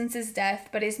 years since his death,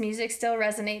 but his music still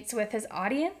resonates with his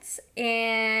audience.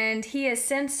 And he has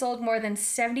since sold more than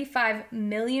 75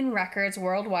 million records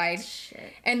worldwide.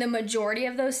 Shit. And the majority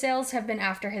of those sales have been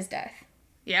after his death.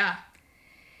 Yeah.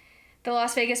 The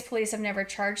Las Vegas police have never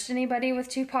charged anybody with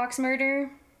Tupac's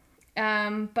murder.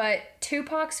 But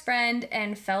Tupac's friend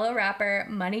and fellow rapper,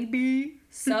 Money B,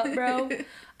 sup bro,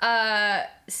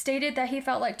 stated that he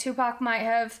felt like Tupac might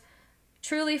have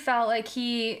truly felt like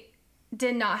he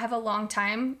did not have a long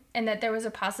time and that there was a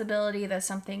possibility that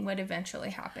something would eventually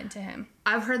happen to him.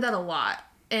 I've heard that a lot.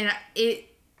 And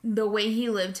the way he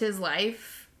lived his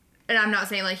life, and I'm not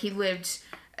saying like he lived,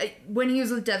 when he was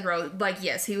with Death Row, like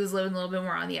yes, he was living a little bit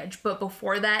more on the edge. But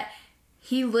before that,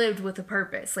 he lived with a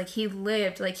purpose. Like he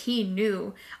lived, like he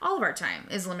knew all of our time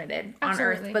is limited on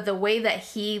Earth. But the way that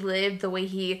he lived, the way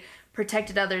he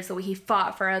protected others, the way he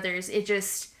fought for others, it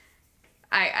just...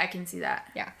 I can see that.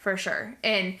 Yeah. For sure.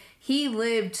 And he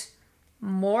lived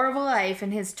more of a life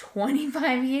in his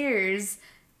 25 years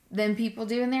than people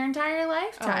do in their entire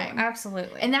lifetime. Oh,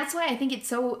 absolutely. And that's why I think it's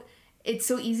so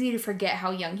easy to forget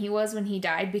how young he was when he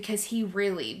died, because he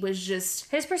really was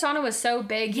just... His persona was so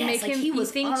big. Yes, like he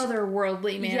was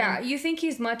otherworldly, man. Yeah, you think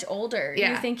he's much older.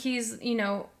 Yeah. You think he's,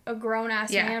 a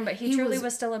grown-ass man, but he truly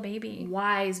was still a baby.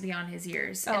 Wise beyond his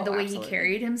years. Oh, and the way absolutely. he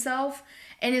carried himself.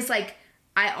 And it's like...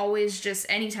 I always just,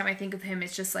 anytime I think of him,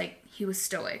 it's just like, he was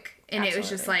stoic. And It was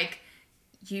just like,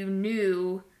 you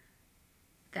knew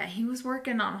that he was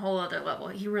working on a whole other level.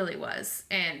 He really was.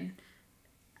 And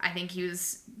I think he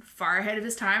was far ahead of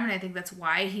his time. And I think that's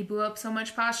why he blew up so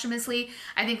much posthumously.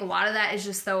 I think a lot of that is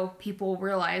just so people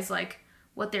realize, like,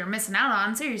 what they're missing out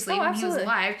on, seriously, when he was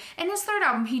alive. And his third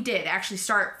album, he did actually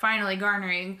start finally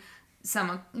garnering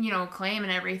some, acclaim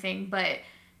and everything. But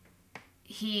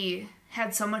he...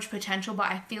 had so much potential, but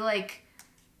I feel like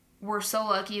we're so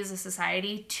lucky as a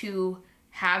society to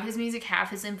have his music, have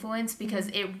his influence, because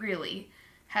it really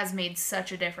has made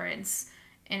such a difference,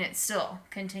 and it still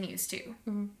continues to.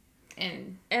 Mm-hmm.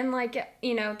 And like,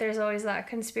 there's always that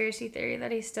conspiracy theory that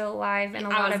he's still alive, and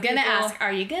I was gonna ask,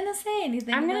 are you gonna say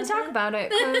anything? I'm gonna talk about it,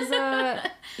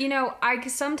 because I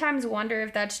sometimes wonder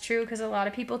if that's true, because a lot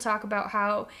of people talk about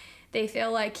how they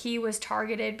feel like he was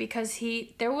targeted because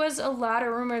there was a lot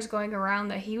of rumors going around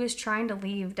that he was trying to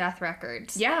leave Death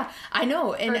Records. Yeah, I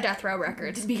know. Or Death Row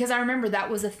Records. Because I remember that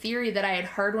was a theory that I had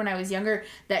heard when I was younger,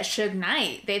 that Suge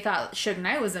Knight, they thought Suge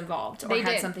Knight was involved or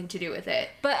had something to do with it.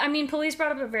 But, police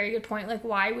brought up a very good point. Like,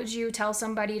 why would you tell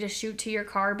somebody to shoot to your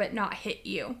car but not hit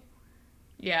you?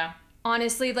 Yeah.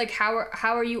 Honestly, like, how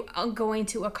are you going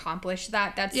to accomplish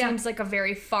that? That seems like a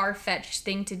very far-fetched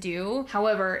thing to do.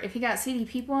 However, if you got seedy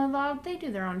people involved, they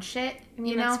do their own shit.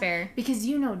 That's fair. Because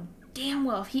damn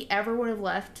well if he ever would have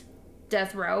left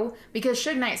Death Row, because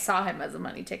Suge Knight saw him as a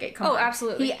money ticket. Come on.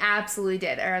 Absolutely. He absolutely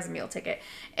did, or as a meal ticket.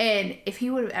 And if he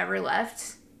would have ever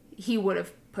left, he would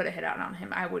have put a hit out on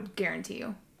him. I would guarantee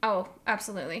you. Oh,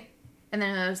 absolutely. And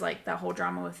then there's like that whole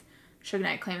drama with Suge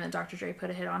Knight claiming that Dr. Dre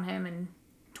put a hit on him and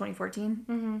 2014.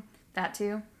 Mm-hmm. That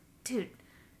too. Dude,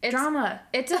 drama.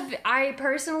 I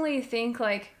personally think,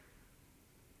 like,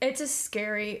 it's a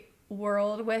scary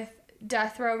world with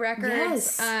Death Row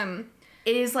Records. Yes.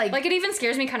 It is like... Like, it even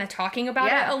scares me kind of talking about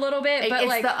it a little bit. But it's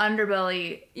like, the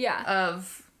underbelly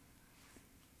of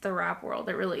the rap world.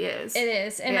 It really is. It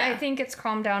is. And I think it's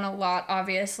calmed down a lot,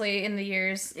 obviously, in the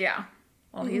years. Yeah.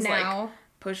 Well, he's now. Like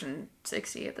pushing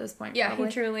 60 at this point. Yeah, probably.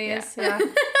 He truly is. Yeah.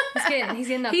 He's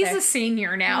getting up He's there. a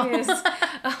senior now. He is.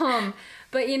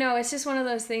 But it's just one of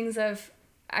those things of,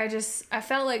 I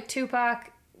felt like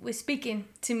Tupac was speaking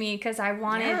to me because I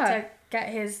wanted to get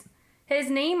his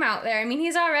name out there. I mean,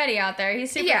 he's already out there.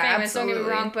 He's super famous, absolutely. don't get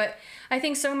me wrong, but I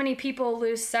think so many people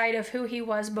lose sight of who he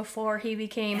was before he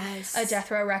became a Death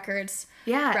Row Records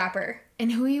rapper.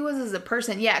 And who he was as a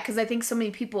person. Yeah, because I think so many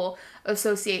people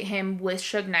associate him with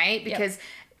Suge Knight, because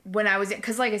when I was...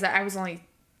 Because like I said, I was only...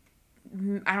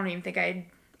 I don't even think I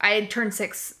had turned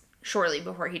 6 shortly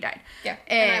before he died. Yeah,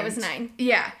 and I was 9.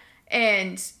 Yeah,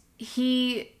 and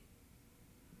he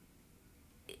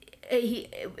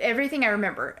everything I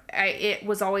remember, it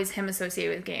was always him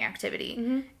associated with gang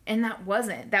activity, and that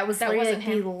wasn't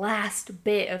the last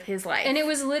bit of his life, and it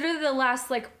was literally the last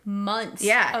months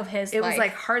of his life. It was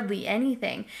like hardly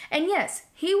anything, and yes,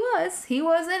 he was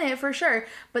in it for sure,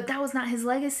 but that was not his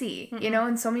legacy,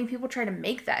 and so many people try to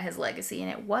make that his legacy, and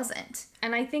it wasn't.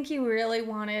 And I think he really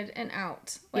wanted an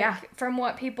out. From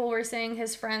what people were saying,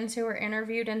 his friends who were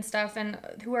interviewed and stuff, and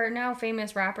who are now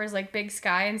famous rappers like Big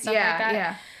Sky and stuff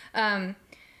like that.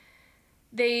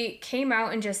 They came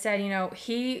out and just said,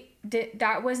 he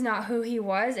that was not who he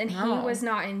was, and he was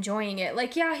not enjoying it.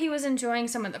 Like, yeah, he was enjoying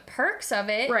some of the perks of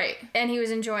it. Right. And he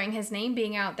was enjoying his name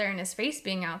being out there and his face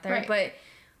being out there. Right. But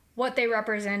what they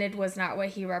represented was not what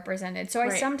he represented. So I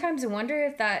sometimes wonder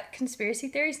if that conspiracy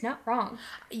theory is not wrong.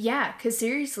 Yeah, because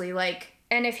seriously, like...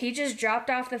 And if he just dropped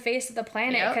off the face of the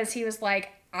planet because he was like,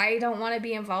 I don't want to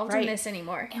be involved in this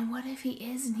anymore. And what if he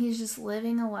is and he's just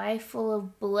living a life full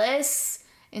of bliss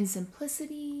and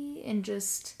simplicity and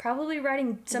just... Probably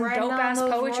writing some dope-ass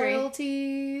poetry.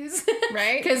 Royalties.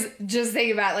 Right? Because just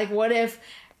think about, like, what if...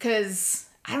 Because,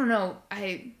 I don't know,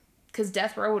 because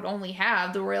Death Row would only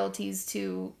have the royalties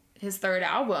to his third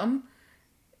album,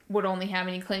 would only have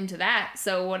any claim to that.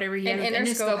 So whatever he has with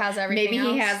Interscope has everything maybe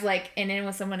else. he has, like, and in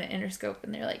with someone at Interscope,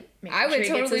 and they're like, I would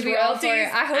totally be all for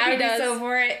it. I hope he does. So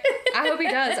for it. I hope he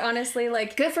does, honestly.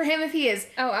 Like, good for him if he is.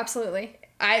 Oh, absolutely.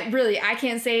 I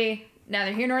can't say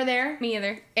neither here nor there. Me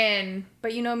either.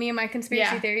 But you know me and my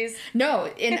conspiracy theories. No,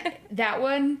 in that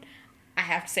one, I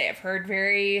have to say I've heard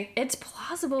It's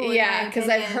plausible. Yeah, because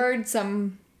I've heard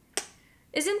some...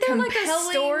 Isn't there like a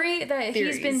story that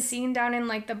theories. He's been seen down in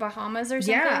like the Bahamas or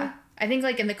something? Yeah, I think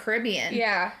like in the Caribbean.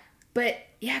 Yeah. But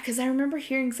yeah, because I remember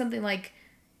hearing something like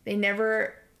they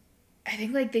never... I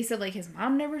think like they said like his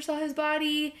mom never saw his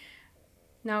body.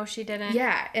 No, she didn't.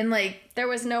 Yeah, and like... There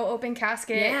was no open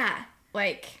casket. Yeah.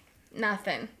 Like,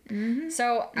 nothing. Mm-hmm.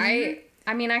 So I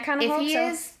mean, I kind of hope so. If he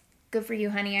is, good for you,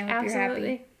 honey. I hope you're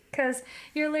happy. Because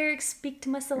your lyrics speak to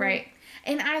my soul. Right.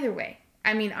 And either way,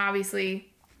 I mean, obviously,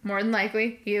 more than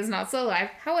likely, he is not still alive.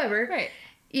 However,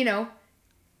 you know,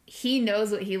 he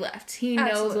knows what he left. He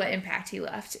knows what impact he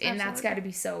left. And that's got to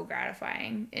be so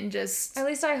gratifying. And just... At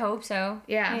least I hope so.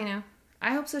 Yeah. You know.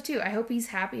 I hope so, too. I hope he's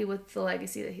happy with the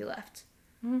legacy that he left.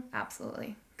 Mm-hmm.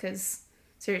 Absolutely. Because,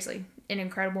 seriously, an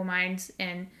incredible mind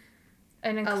and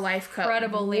a life cut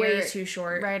incredible way too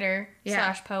short. Writer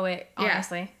 / poet,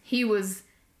 honestly. Yeah. He was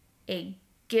a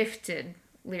gifted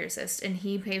lyricist, and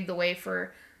he paved the way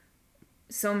for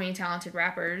so many talented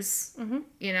rappers,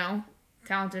 you know,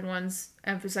 talented ones,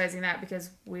 emphasizing that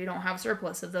because we don't have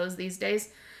surplus of those these days.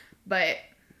 But,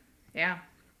 yeah.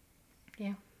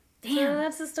 Yeah. Damn. So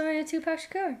that's the story of Tupac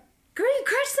Shakur. Great, you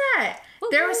crushed that.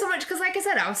 There was so much, because like I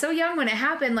said, I was so young when it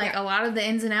happened, like a lot of the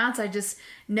ins and outs, I just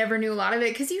never knew a lot of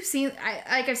it, because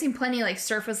I've seen plenty like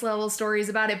surface level stories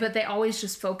about it, but they always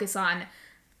just focus on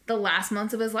the last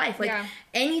months of his life. Like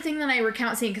anything that I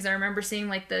recount seeing, because I remember seeing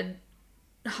like the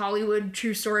Hollywood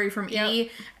true story from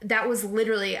E, that was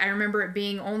literally, I remember it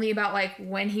being only about like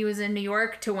when he was in New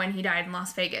York to when he died in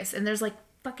Las Vegas, and there's like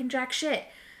fucking jack shit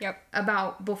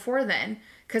about before then.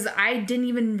 Because I didn't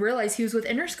even realize he was with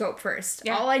Interscope first.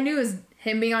 Yeah. All I knew is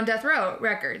him being on Death Row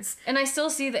Records. And I still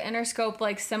see the Interscope,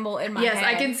 like, symbol in my head. Yes,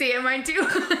 I can see it in mine, too.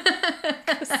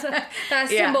 That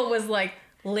symbol was, like,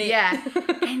 lit. Yeah.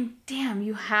 And, damn,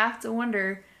 you have to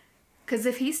wonder... Because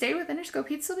if he stayed with Interscope,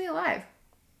 he'd still be alive.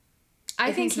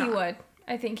 I think he would.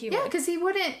 Yeah, because he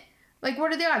wouldn't... Like,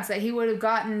 what are the odds that he would have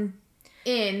gotten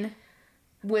in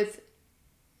with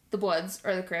the Bloods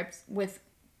or the Crips with...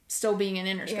 still being in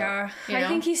Interscope. Yeah. You know? I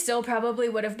think he still probably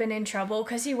would have been in trouble,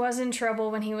 because he was in trouble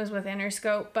when he was with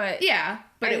Interscope, but... Yeah,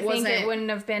 but I think it wouldn't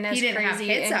have been as crazy. He didn't have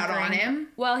hits out on him.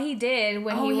 Well, he did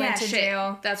when he went to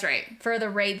jail. That's right. For the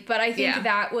rape, but I think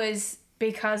that was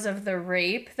because of the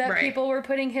rape that people were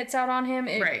putting hits out on him.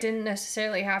 It didn't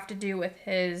necessarily have to do with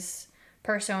his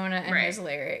persona and his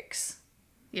lyrics.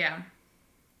 Yeah.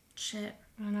 Shit.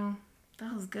 I know.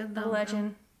 That was good, though. The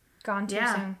legend. Gone too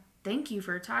soon. Thank you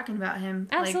for talking about him.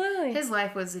 Absolutely. Like, his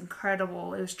life was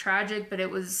incredible. It was tragic, but it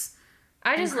was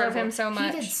I just love him so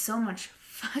much. He did so much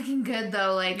fucking good,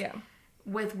 though. Like,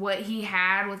 with what he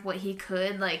had, with what he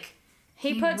could, like...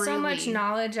 He put so much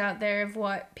knowledge out there of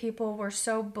what people were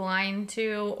so blind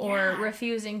to or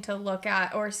refusing to look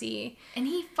at or see. And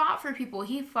he fought for people.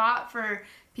 He fought for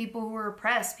people who were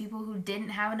oppressed, people who didn't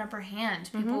have an upper hand,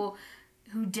 people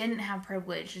who didn't have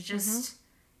privilege. It's just...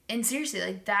 And seriously,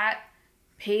 like, that...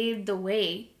 paved the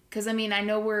way, because I mean, I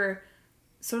know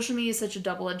social media is such a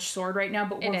double-edged sword right now,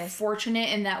 but we're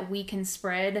fortunate in that we can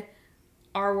spread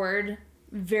our word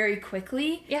very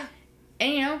quickly. Yeah.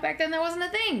 And you know, back then that wasn't a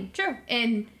thing. True.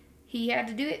 And he had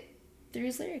to do it through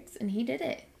his lyrics, and he did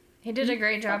it. He did a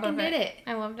great job of it. Did it.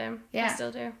 I loved him. Yeah. I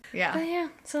still do. Yeah. But yeah,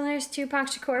 so there's Tupac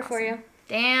Shakur for you.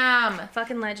 Damn.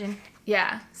 Fucking legend.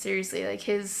 Yeah, seriously, like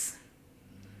his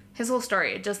whole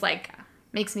story, it just like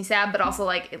makes me sad, but also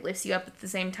like it lifts you up at the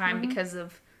same time because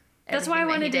of that's why I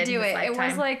wanted to do it. Lifetime. It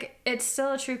was like, it's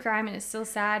still a true crime and it's still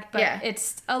sad, but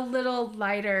it's a little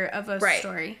lighter of a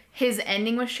story. His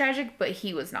ending was tragic, but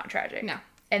he was not tragic. No.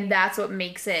 And that's what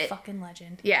makes it fucking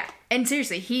legend. Yeah. And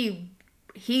seriously,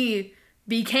 he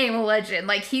became a legend.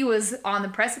 Like, he was on the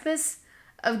precipice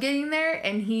of getting there,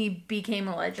 and he became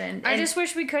a legend. I just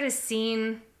wish we could have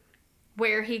seen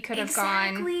where he could have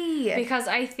gone. Because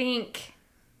I think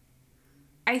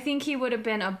he would have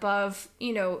been above,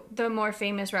 you know, the more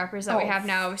famous rappers that we have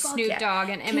now, Snoop Dogg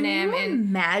and Eminem. Can you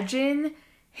imagine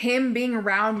him being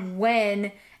around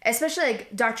when, especially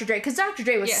like Dr. Dre, because Dr.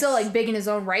 Dre was still like big in his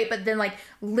own right, but then like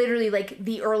literally like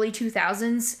the early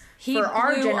 2000s for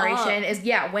our generation is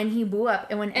when he blew up,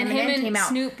 and when Eminem came out,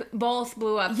 Snoop both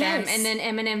blew up them, and then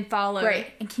Eminem followed. Right,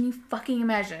 and can you fucking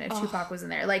imagine if Tupac was in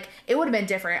there? Like, it would have been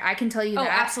different. I can tell you that.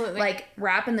 Absolutely. Like,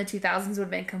 rap in the 2000s would have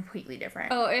been completely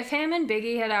different. Oh, if him and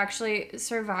Biggie had actually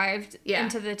survived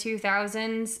into the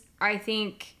 2000s, I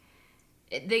think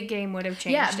the game would have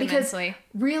changed immensely.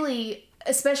 Really,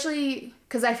 especially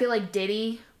because I feel like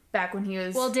Diddy, back when he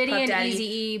was Diddy Puff and Daddy,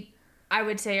 Eazy-E, I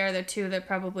would say, are the two that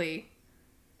probably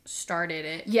started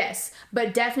it. Yes,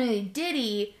 but definitely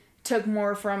Diddy took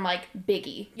more from like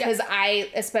Biggie, because I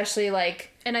especially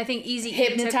like, and I think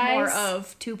Eazy-E took more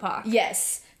of Tupac.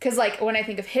 Yes, because like when I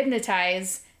think of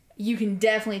Hypnotize, you can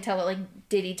definitely tell that like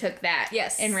Diddy took that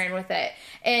and ran with it,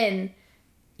 and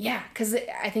because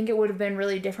I think it would have been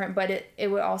really different, but it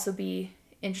would also be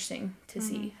interesting to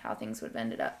see how things would have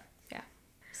ended up. Yeah.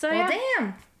 So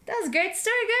damn, that was a great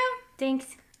story, girl.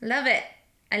 Thanks. Love it.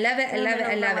 I love it. I love it.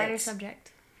 I love it. Subject.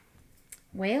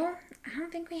 Well, I don't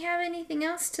think we have anything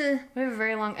else to... We have a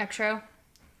very long extra.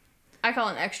 I call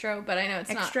it an extra, but I know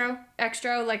it's not.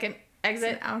 Extra, like an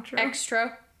exit. It's an outro.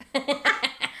 Extra.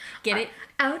 Get it?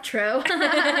 Outro.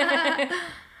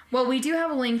 Well, we do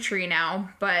have a link tree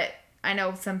now, but I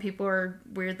know some people are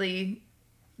weirdly...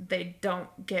 They don't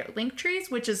get link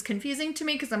trees, which is confusing to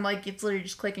me, because I'm like, it's literally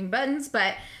just clicking buttons,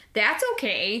 but that's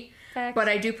okay. Facts. But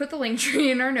I do put the link tree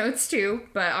in our notes too,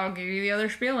 but I'll give you the other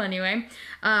spiel anyway.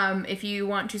 If you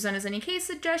want to send us any case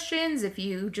suggestions, if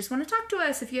you just want to talk to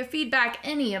us, if you have feedback,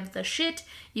 any of the shit,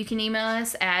 you can email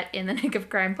us at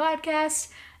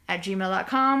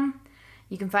inthetnickofcrimepodcast@gmail.com.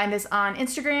 You can find us on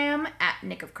Instagram at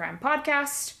Nick of Crime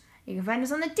Podcast. You can find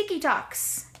us on the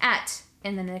TikToks at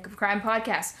In the Nick of Crime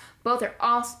Podcast. Both are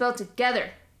all spelled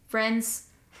together, friends.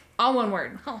 All one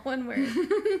word. All one word.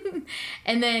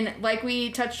 And then, like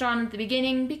we touched on at the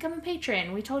beginning, become a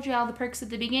patron. We told you all the perks at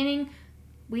the beginning.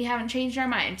 We haven't changed our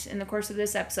mind in the course of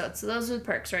this episode. So those are the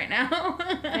perks right now.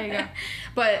 There you go.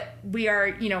 But we are,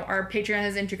 you know, our Patreon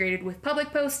is integrated with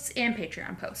public posts and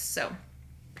Patreon posts. So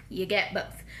you get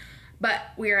both. But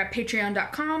we are at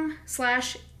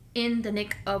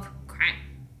patreon.com/inthennickofcrime.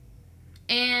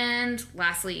 And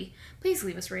lastly, please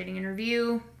leave us a rating and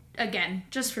review. Again,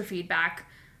 just for feedback.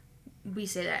 We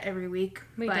say that every week.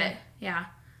 We do. Yeah,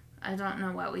 I don't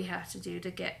know what we have to do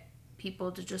to get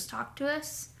people to just talk to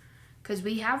us. Because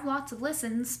we have lots of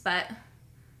listens, but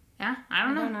yeah, I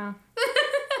don't know.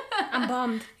 I'm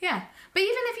bummed. Yeah. But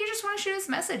even if you just want to shoot us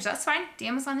a message, that's fine.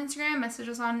 DM us on Instagram, message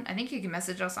us on, I think you can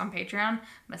message us on Patreon,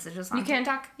 message us on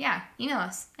TikTok. Yeah, email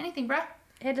us. Anything, bro.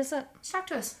 Hit us up. Just talk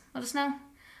to us. Let us know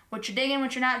what you're digging,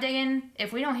 what you're not digging.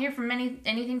 If we don't hear from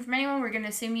anything from anyone, we're going to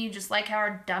assume you just like how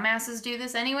our dumbasses do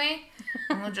this anyway.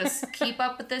 And we'll just keep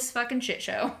up with this fucking shit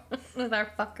show. With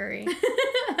our fuckery.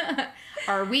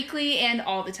 Our weekly and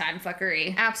all the time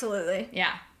fuckery. Absolutely.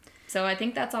 Yeah. So I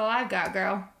think that's all I've got,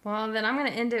 girl. Well, then I'm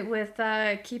going to end it with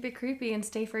keep it creepy and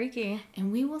stay freaky.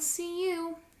 And we will see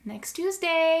you next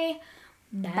Tuesday.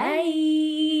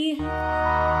 Bye.